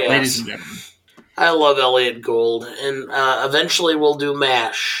 Oh, yes. Ladies and gentlemen. I love Elliot Gould. And eventually we'll do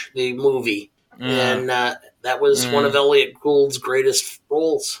MASH, the movie. And that was one of Elliot Gould's greatest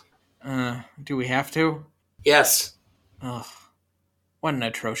roles. Do we have to? Yes. Ugh. What an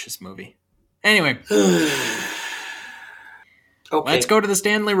atrocious movie. Anyway. Okay. Let's go to the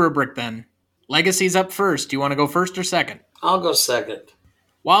Stanley rubric then. Legacy's up first. Do you want to go first or second? I'll go second.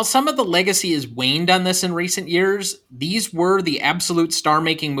 While some of the legacy has waned on this in recent years, these were the absolute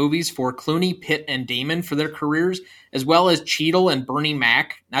star-making movies for Clooney, Pitt, and Damon for their careers, as well as Cheadle and Bernie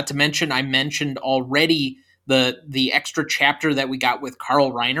Mac. Not to mention, I mentioned already the extra chapter that we got with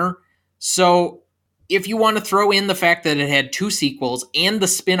Carl Reiner. So if you want to throw in the fact that it had two sequels and the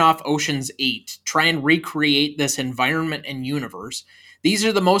spin-off Ocean's 8, try and recreate this environment and universe, these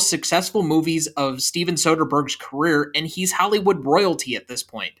are the most successful movies of Steven Soderbergh's career, and he's Hollywood royalty at this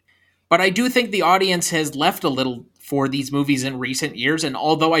point. But I do think the audience has left a little for these movies in recent years, and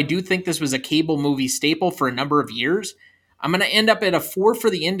although I do think this was a cable movie staple for a number of years, I'm going to end up at a 4 for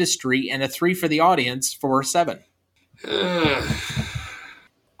the industry and a 3 for the audience for 7.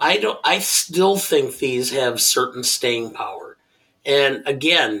 I still think these have certain staying power. And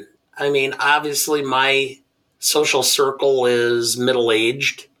again, I mean, obviously my social circle is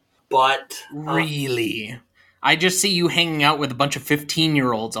middle-aged, but... Really? I just see you hanging out with a bunch of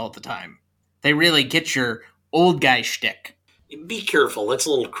 15-year-olds all the time. They really get your old guy shtick. Be careful, that's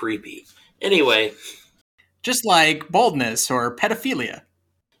a little creepy. Anyway. Just like baldness or pedophilia.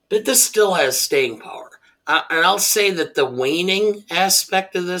 But this still has staying power. And I'll say that the waning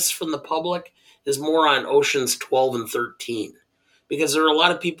aspect of this from the public is more on Oceans 12 and 13. Because there are a lot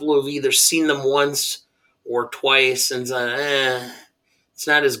of people who have either seen them once or twice and said, it's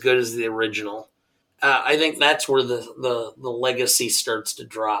not as good as the original. I think that's where the legacy starts to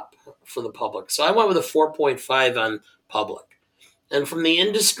drop for the public. So I went with a 4.5 on public. And from the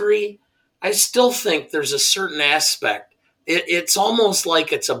industry, I still think there's a certain aspect. It's almost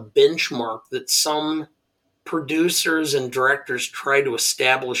like it's a benchmark that some producers and directors try to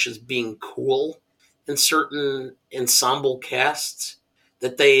establish as being cool in certain ensemble casts,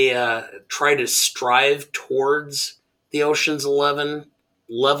 that they try to strive towards the Ocean's 11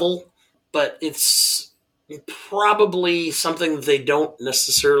 level, but it's probably something that they don't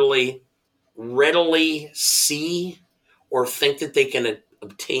necessarily readily see or think that they can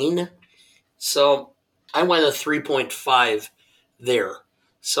obtain. So I went a 3.5 there.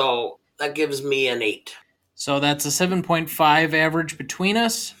 So that gives me an 8. So that's a 7.5 average between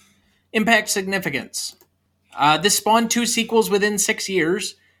us. Impact significance. This spawned 2 sequels within 6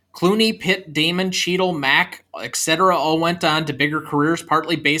 years. Clooney, Pitt, Damon, Cheadle, Mac, etc. all went on to bigger careers,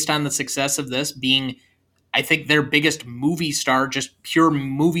 partly based on the success of this being, I think, their biggest movie star, just pure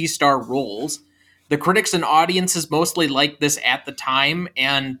movie star roles. The critics and audiences mostly liked this at the time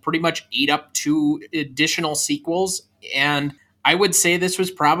and pretty much ate up 2 additional sequels. And I would say this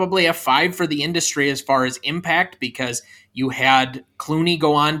was probably a 5 for the industry as far as impact, because you had Clooney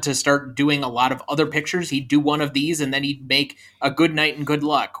go on to start doing a lot of other pictures. He'd do one of these, and then he'd make A Good Night and Good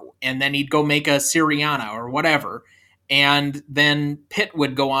Luck, and then he'd go make a Syriana or whatever. And then Pitt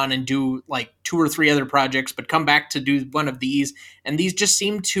would go on and do like 2 or 3 other projects, but come back to do one of these. And these just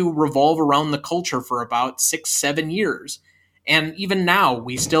seemed to revolve around the culture for about 6-7 years. And even now,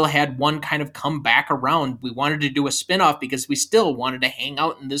 we still had one kind of come back around. We wanted to do a spinoff because we still wanted to hang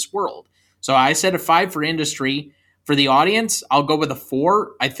out in this world. So I said a 5 for industry. For the audience, I'll go with a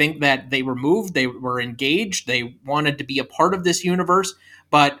 4. I think that they were moved, they were engaged, they wanted to be a part of this universe.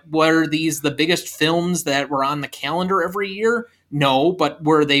 But were these the biggest films that were on the calendar every year? No, but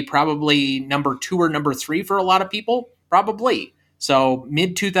were they probably number 2 or number 3 for a lot of people? Probably. So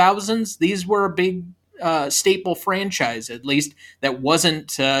mid 2000s, these were a big staple franchise, at least, that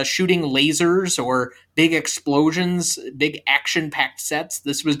wasn't shooting lasers or big explosions, big action-packed sets.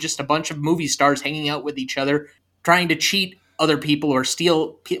 This was just a bunch of movie stars hanging out with each other, trying to cheat other people or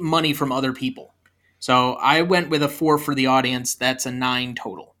steal money from other people. So I went with a 4 for the audience. That's a 9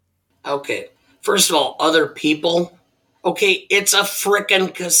 total. Okay. First of all, other people. Okay, it's a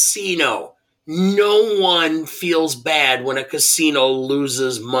frickin' casino. No one feels bad when a casino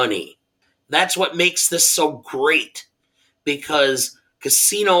loses money. That's what makes this so great, because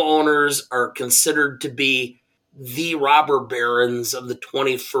casino owners are considered to be the robber barons of the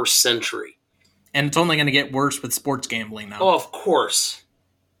 21st century. And it's only going to get worse with sports gambling now. Oh, of course.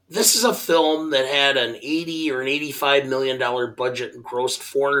 This is a film that had an $80 or an $85 million budget and grossed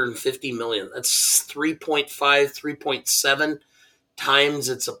 $450 million. That's 3.5, 3.7 times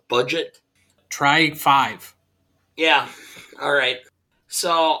its a budget. Try 5. Yeah, all right.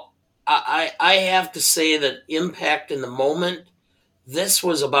 So I have to say that impact in the moment, this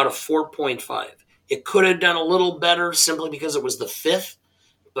was about a 4.5. It could have done a little better simply because it was the 5th,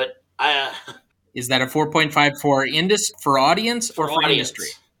 but is that a 4.5 for audience or for audience. industry?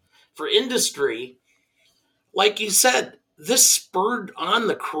 For industry, like you said, this spurred on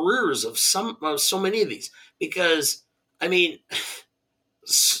the careers of so many of these, because I mean,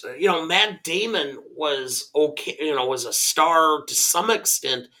 Matt Damon was okay, was a star to some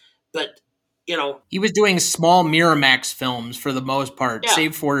extent, but he was doing small Miramax films for the most part,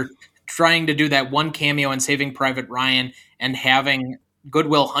 save for trying to do that one cameo in Saving Private Ryan and having Good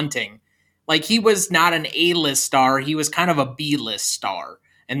Will Hunting. Like, he was not an A-list star, he was kind of a B-list star.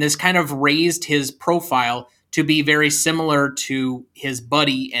 And this kind of raised his profile to be very similar to his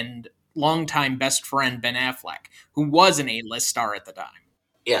buddy and longtime best friend, Ben Affleck, who was an A-list star at the time.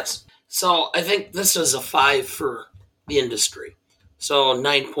 Yes. So I think this is a 5 for the industry. So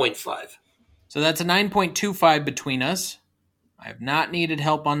 9.5. So that's a 9.25 between us. I have not needed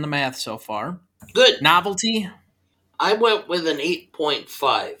help on the math so far. Good. Novelty? I went with an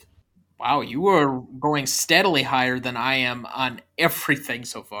 8.5. Wow, you are going steadily higher than I am on everything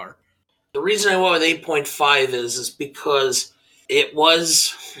so far. The reason I went with 8.5 is because it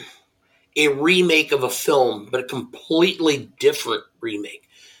was a remake of a film, but a completely different remake.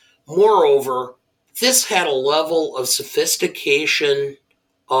 Moreover, this had a level of sophistication,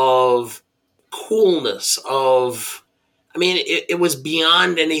 of coolness, it was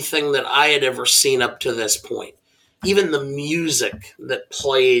beyond anything that I had ever seen up to this point. Even the music that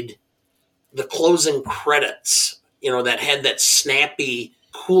played, the closing credits, that had that snappy,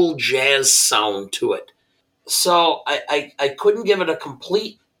 cool jazz sound to it. So I couldn't give it a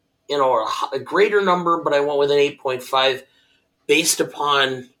complete, a greater number, but I went with an 8.5 based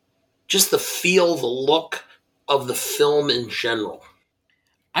upon just the feel, the look of the film in general.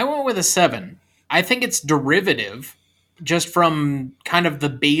 I went with a 7. I think it's derivative just from kind of the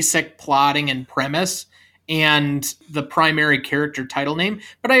basic plotting and premise and the primary character title name.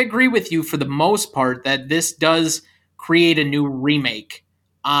 But I agree with you for the most part that this does create a new remake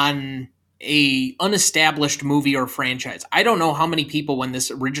on a unestablished movie or franchise. I don't know how many people when this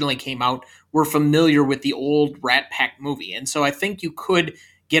originally came out were familiar with the old Rat Pack movie. And so I think you could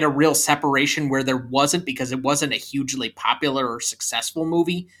get a real separation where there wasn't, because it wasn't a hugely popular or successful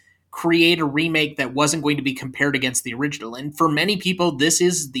movie, create a remake that wasn't going to be compared against the original. And for many people, this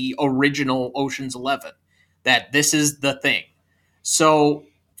is the original Ocean's 11, that this is the thing. So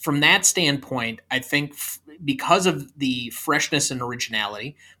from that standpoint, I think because of the freshness and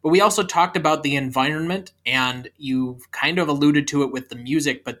originality, but we also talked about the environment, and you kind of alluded to it with the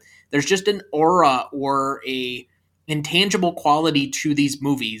music, but there's just an aura or a intangible quality to these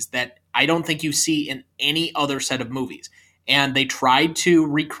movies that I don't think you see in any other set of movies. And they tried to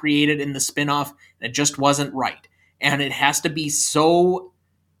recreate it in the spinoff, and it just wasn't right. And it has to be so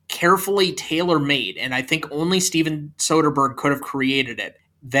carefully tailor-made, and I think only Steven Soderbergh could have created it,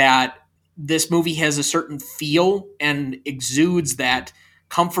 that this movie has a certain feel and exudes that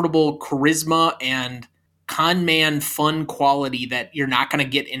comfortable charisma and con man fun quality that you're not going to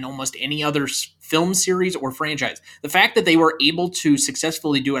get in almost any other film series or franchise. The fact that they were able to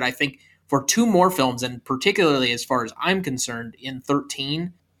successfully do it, I think, for 2 more films, and particularly as far as I'm concerned, in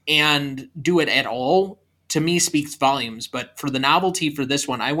 13, and do it at all, to me speaks volumes. But for the novelty for this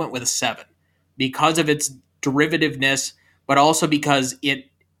one, I went with a 7 because of its derivativeness, but also because it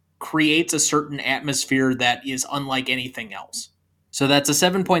creates a certain atmosphere that is unlike anything else. So that's a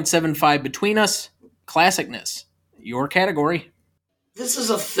 7.75 between us. Classicness, your category. This is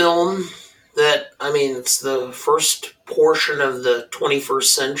a film that, I mean, it's the first portion of the 21st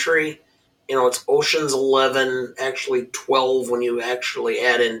century. You know, it's Ocean's 11, actually 12 when you actually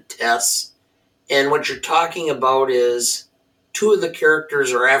add in Tess. And what you're talking about is two of the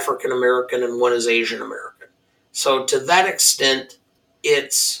characters are African American and one is Asian American. So to that extent,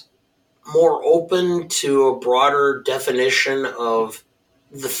 it's more open to a broader definition of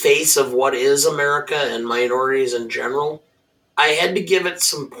the face of what is America and minorities in general. I had to give it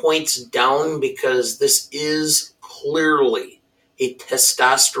some points down because this is clearly a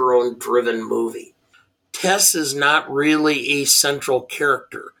testosterone-driven movie. Tess is not really a central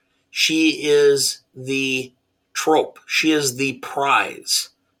character. She is the trope. She is the prize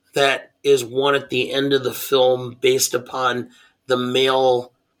that is won at the end of the film based upon the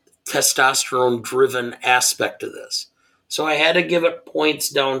male testosterone-driven aspect of this. So I had to give it points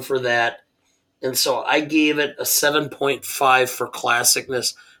down for that. And so I gave it a 7.5 for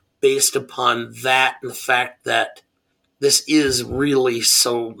classicness based upon that and the fact that this is really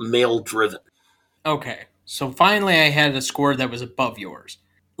so male-driven. Okay, so finally I had a score that was above yours.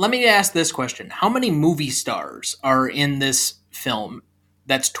 Let me ask this question. How many movie stars are in this film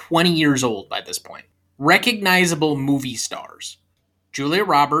that's 20 years old by this point? Recognizable movie stars. Julia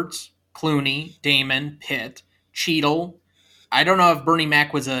Roberts, Clooney, Damon, Pitt, Cheadle. I don't know if Bernie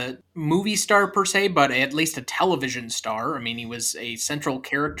Mac was a movie star per se, but at least a television star. I mean, he was a central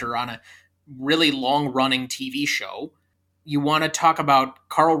character on a really long-running TV show. You want to talk about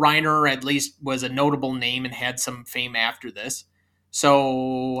Carl Reiner, at least was a notable name and had some fame after this.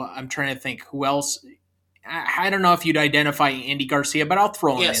 So I'm trying to think who else. I don't know if you'd identify Andy Garcia, but I'll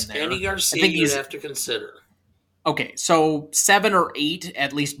throw him in there. Andy Garcia you'd have to consider. Okay, so 7 or 8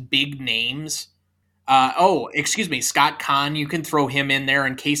 at least big names. Scott Conn, you can throw him in there,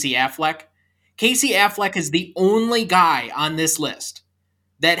 and Casey Affleck. Casey Affleck is the only guy on this list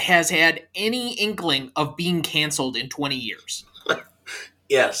that has had any inkling of being canceled in 20 years.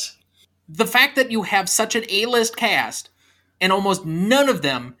 Yes. The fact that you have such an A-list cast and almost none of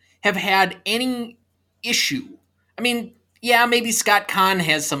them have had any issue. I mean, yeah, maybe Scott Conn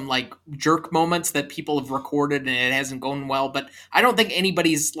has some like jerk moments that people have recorded and it hasn't gone well, but I don't think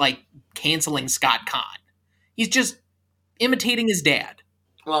anybody's like canceling Scott Conn. He's just imitating his dad.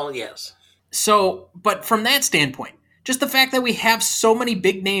 Well, yes. So, but from that standpoint, just the fact that we have so many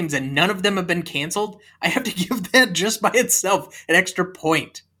big names and none of them have been canceled, I have to give that just by itself an extra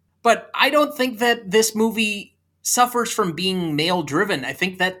point. But I don't think that this movie suffers from being male-driven. I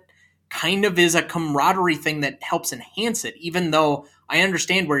think that kind of is a camaraderie thing that helps enhance it, even though I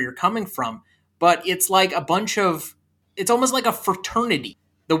understand where you're coming from. But it's like it's almost like a fraternity,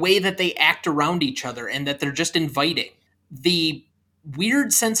 the way that they act around each other and that they're just inviting. The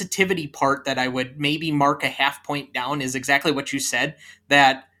weird sensitivity part that I would maybe mark a half point down is exactly what you said,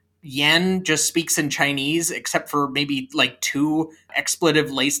 that Yen just speaks in Chinese except for maybe like 2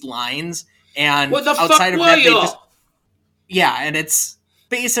 expletive-laced lines. And what the outside fuck of that, were you? Yeah, and it's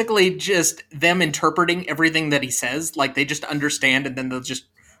basically just them interpreting everything that he says. Like, they just understand and then they'll just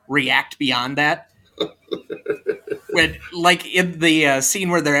react beyond that. When, like, in the scene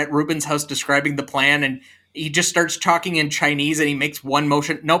where they're at Ruben's house describing the plan and he just starts talking in Chinese and he makes one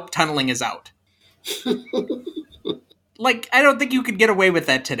motion. Nope, tunneling is out. Like, I don't think you could get away with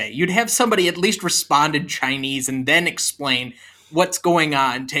that today. You'd have somebody at least respond in Chinese and then explain what's going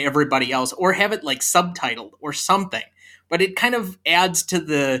on to everybody else, or have it, like, subtitled or something. But it kind of adds to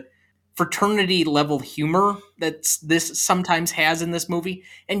the fraternity level humor that this sometimes has in this movie,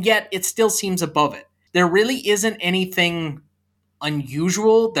 and yet it still seems above it. There really isn't anything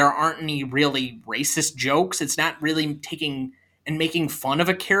unusual. There aren't any really racist jokes. It's not really taking and making fun of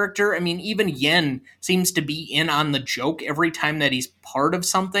a character. I mean, even Yen seems to be in on the joke every time that he's part of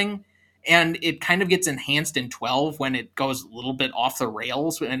something, and it kind of gets enhanced in 12 when it goes a little bit off the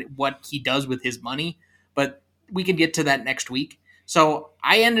rails and what he does with his money, but we can get to that next week. So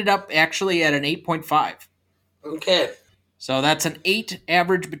I ended up actually at an 8.5. Okay. So that's an 8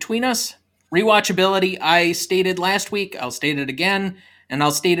 average between us. Rewatchability, I stated last week, I'll state it again, and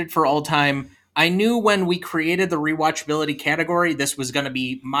I'll state it for all time. I knew when we created the rewatchability category, this was going to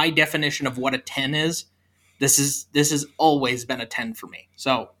be my definition of what a 10 is. This has always been a 10 for me.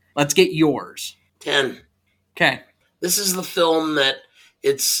 So let's get yours. 10. Okay. This is the film that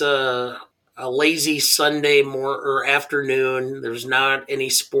it's a lazy Sunday or afternoon. There's not any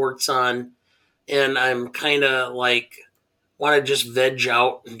sports on, and I'm kind of like want to just veg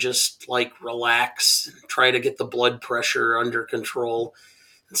out and just like relax and try to get the blood pressure under control.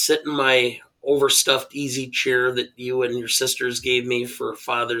 sit in my overstuffed easy chair that you and your sisters gave me for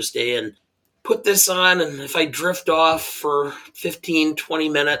Father's Day and put this on. And if I drift off for 15, 20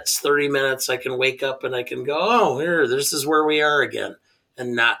 minutes, 30 minutes, I can wake up and I can go, oh, here, this is where we are again.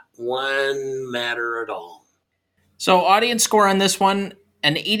 And not one matter at all. So audience score on this one,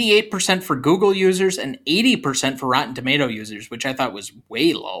 an 88% for Google users and 80% for Rotten Tomato users, which I thought was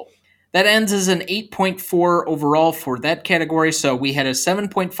way low. That ends as an 8.4 overall for that category. So we had a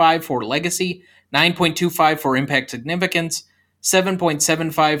 7.5 for legacy, 9.25 for impact significance,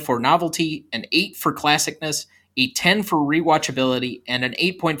 7.75 for novelty, an 8 for classicness, a 10 for rewatchability, and an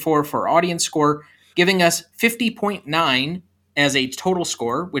 8.4 for audience score, giving us 50.9 as a total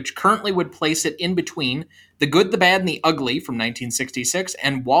score, which currently would place it in between The Good, the Bad, and the Ugly from 1966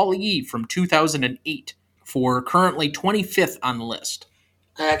 and Wall-E from 2008 for currently 25th on the list.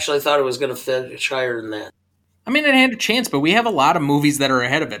 I actually thought it was going to finish higher than that. I mean, it had a chance, but we have a lot of movies that are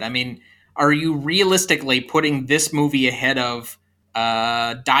ahead of it. I mean, are you realistically putting this movie ahead of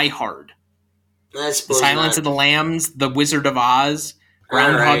Die Hard? I suppose Silence not. of the Lambs, The Wizard of Oz,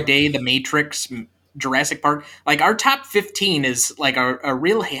 Groundhog All right. Day, The Matrix, Jurassic Park. Like, our top 15 is like a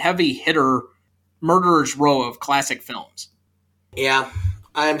real heavy hitter murderer's row of classic films. Yeah,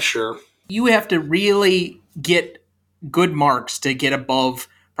 I'm sure. You have to really get good marks to get above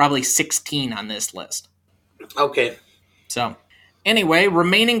probably 16 on this list. Okay. So, anyway,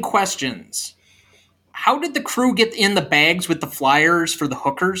 remaining questions. How did the crew get in the bags with the flyers for the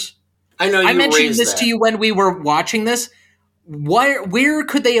hookers? I know you I mentioned raised this that. to you when we were watching this. Where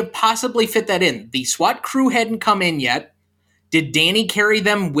could they have possibly fit that in? The SWAT crew hadn't come in yet. Did Danny carry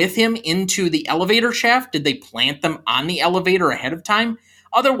them with him into the elevator shaft? Did they plant them on the elevator ahead of time?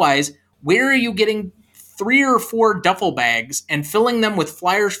 Otherwise, where are you getting 3 or 4 duffel bags and filling them with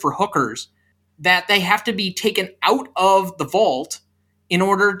flyers for hookers that they have to be taken out of the vault in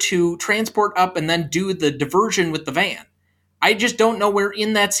order to transport up and then do the diversion with the van? I just don't know where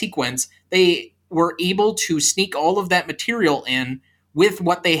in that sequence they were able to sneak all of that material in with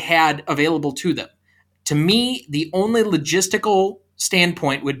what they had available to them. To me, the only logistical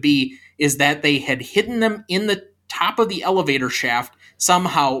standpoint would be is that they had hidden them in the top of the elevator shaft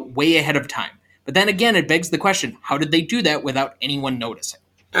somehow way ahead of time. But then again, it begs the question, how did they do that without anyone noticing?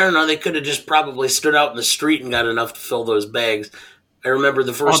 I don't know. They could have just probably stood out in the street and got enough to fill those bags. I remember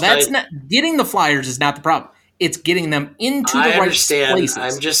the first time. Not getting the flyers is not the problem. It's getting them into the I right understand. places.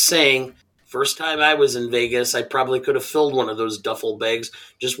 I'm just saying. First time I was in Vegas, I probably could have filled one of those duffel bags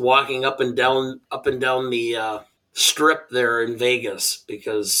just walking up and down the strip there in Vegas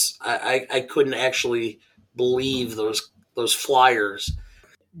because I couldn't actually believe those flyers.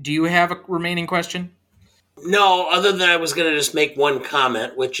 Do you have a remaining question? No, other than I was going to just make one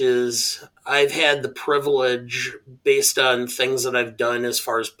comment, which is I've had the privilege, based on things that I've done as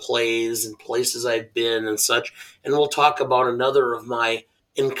far as plays and places I've been and such, and we'll talk about another of my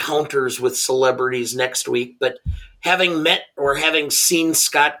encounters with celebrities next week, but having met or having seen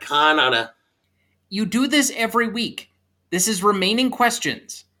Scott Conn on a... You do this every week. This is remaining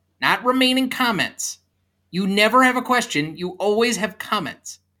questions, not remaining comments. You never have a question. You always have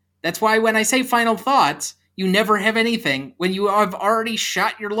comments. That's why when I say final thoughts, you never have anything when you have already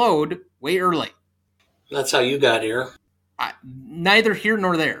shot your load way early. That's how you got here. Neither here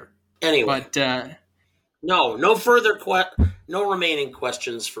nor there. Anyway. But, no remaining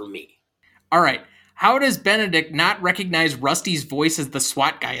questions for me. All right. How does Benedict not recognize Rusty's voice as the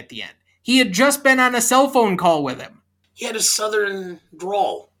SWAT guy at the end? He had just been on a cell phone call with him. He had a southern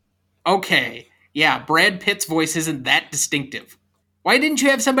drawl. Okay. Yeah, Brad Pitt's voice isn't that distinctive. Why didn't you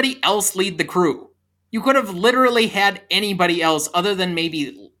have somebody else lead the crew? You could have literally had anybody else other than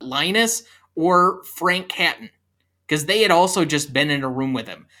maybe Linus or Frank Hatton, because they had also just been in a room with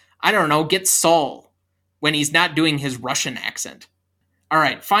him. I don't know, get Saul when he's not doing his Russian accent. All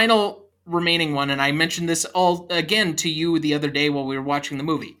right, final remaining one, and I mentioned this all again to you the other day while we were watching the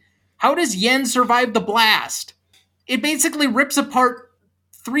movie. How does Yen survive the blast? It basically rips apart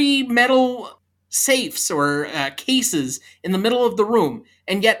 3 metal safes or cases in the middle of the room,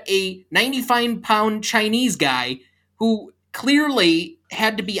 and yet a 95-pound Chinese guy who clearly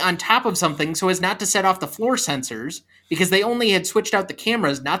had to be on top of something so as not to set off the floor sensors, because they only had switched out the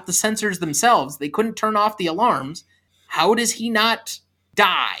cameras, not the sensors themselves. They couldn't turn off the alarms. How does he not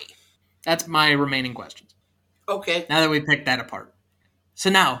die? That's my remaining questions. Okay. Now that we picked that apart. So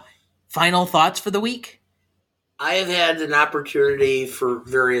now, final thoughts for the week? I have had an opportunity for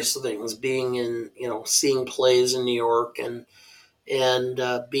various things, being in, seeing plays in New York and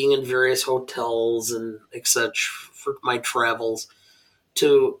being in various hotels and etc. for my travels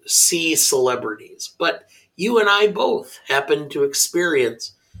to see celebrities. But you and I both happened to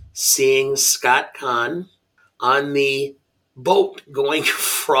experience seeing Scott Conn on the boat going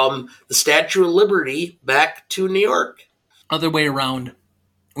from the Statue of Liberty back to New York. Other way around.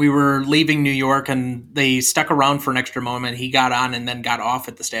 We were leaving New York and they stuck around for an extra moment. He got on and then got off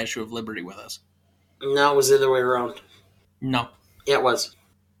at the Statue of Liberty with us. No, it was the other way around. No. Yeah, it was.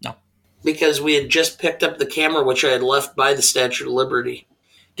 No. Because we had just picked up the camera, which I had left by the Statue of Liberty.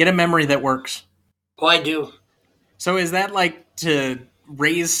 Get a memory that works. Oh, I do. So is that like to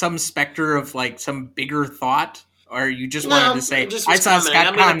raise some specter of like some bigger thought? Or you just wanted to say, I saw Scott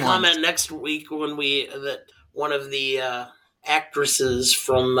I'm Conn going to comment next week when that one of the actresses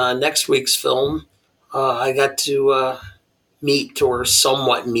from next week's film I got to meet or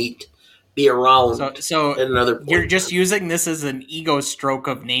somewhat meet, be around. So at another point. You're just using this as an ego stroke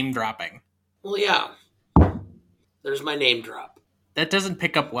of name dropping. Well, yeah. There's my name drop. That doesn't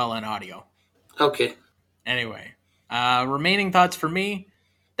pick up well on audio. Okay. Anyway, remaining thoughts for me?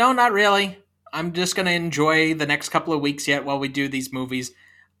 No, not really. I'm just going to enjoy the next couple of weeks yet while we do these movies.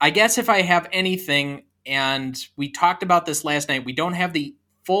 I guess if I have anything, and we talked about this last night, we don't have the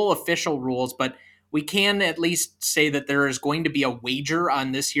full official rules, but we can at least say that there is going to be a wager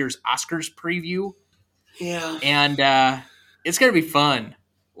on this year's Oscars preview. Yeah. And it's going to be fun,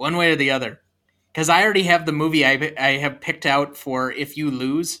 one way or the other. Because I already have the movie I have picked out for If You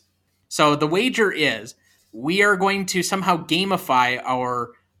Lose. So the wager is we are going to somehow gamify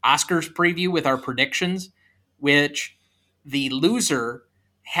our Oscars preview with our predictions, which the loser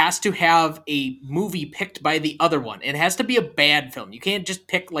has to have a movie picked by the other one. It has to be a bad film. You can't just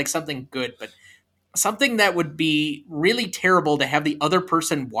pick like something good, but something that would be really terrible to have the other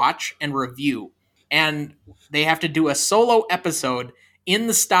person watch and review. And they have to do a solo episode in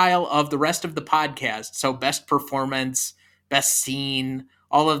the style of the rest of the podcast. So best performance, best scene,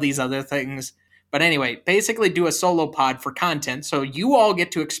 all of these other things. But anyway, basically do a solo pod for content. So you all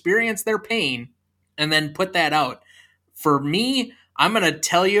get to experience their pain and then put that out. For me, I'm going to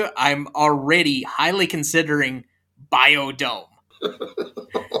tell you, I'm already highly considering Biodome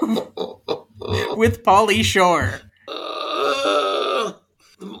with Pauly Shore. The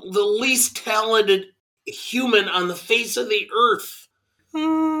least talented human on the face of the earth.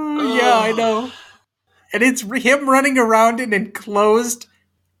 Yeah, I know. And it's him running around in an enclosed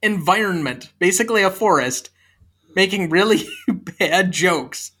environment, basically a forest, making really bad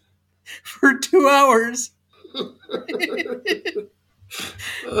jokes for 2 hours.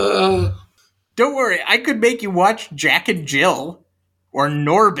 Don't worry, I could make you watch Jack and Jill or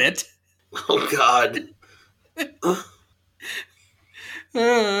Norbit. Oh, God.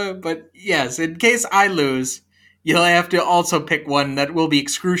 But yes, in case I lose, you'll have to also pick one that will be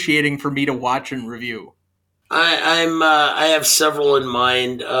excruciating for me to watch and review. I have several in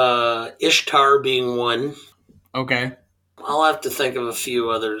mind. Ishtar being one. Okay. I'll have to think of a few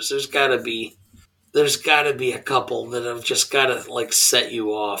others. There's got to be a couple that have just got to like set you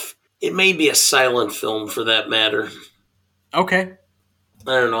off. It may be a silent film for that matter. Okay.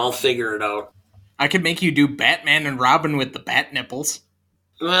 I don't know. I'll figure it out. I could make you do Batman and Robin with the bat nipples.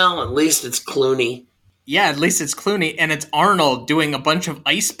 Well, at least it's Clooney. Yeah, at least it's Clooney, and it's Arnold doing a bunch of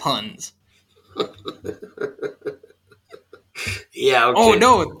ice puns. Yeah, okay. Oh,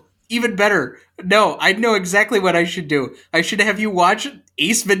 no, even better. No, I know exactly what I should do. I should have you watch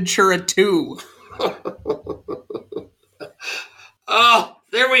Ace Ventura 2. Oh,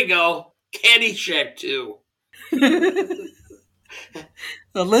 there we go. Caddyshack 2.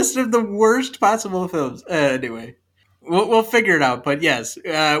 A list of the worst possible films. Anyway, we'll figure it out. But yes,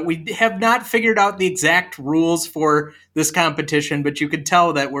 we have not figured out the exact rules for this competition, but you can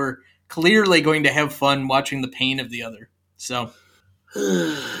tell that we're clearly going to have fun watching the pain of the other. So,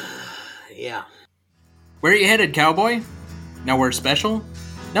 yeah. Where are you headed, cowboy? Nowhere special?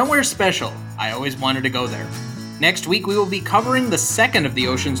 Nowhere special. I always wanted to go there. Next week, we will be covering the second of the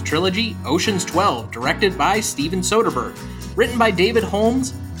Oceans trilogy, Oceans 12, directed by Steven Soderbergh. Written by David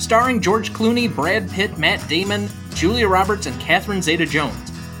Holmes, starring George Clooney, Brad Pitt, Matt Damon, Julia Roberts, and Catherine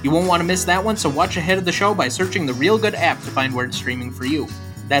Zeta-Jones. You won't want to miss that one, so watch ahead of the show by searching the Real Good app to find where it's streaming for you.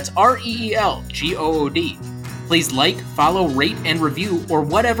 That's REELGOOD. Please like, follow, rate, and review, or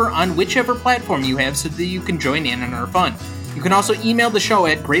whatever on whichever platform you have so that you can join in on our fun. You can also email the show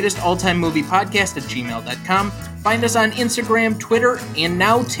at greatestaltimemoviepodcast@gmail.com. Find us on Instagram, Twitter, and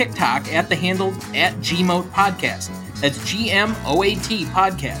now TikTok at the handle @GMOAT That's GMOAT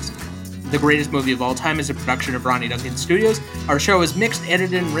Podcast. The Greatest Movie of All Time is a production of Ronnie Duncan Studios. Our show is mixed,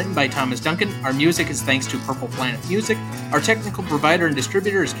 edited, and written by Thomas Duncan. Our music is thanks to Purple Planet Music. Our technical provider and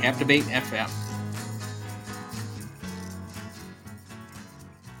distributor is Captivate FM.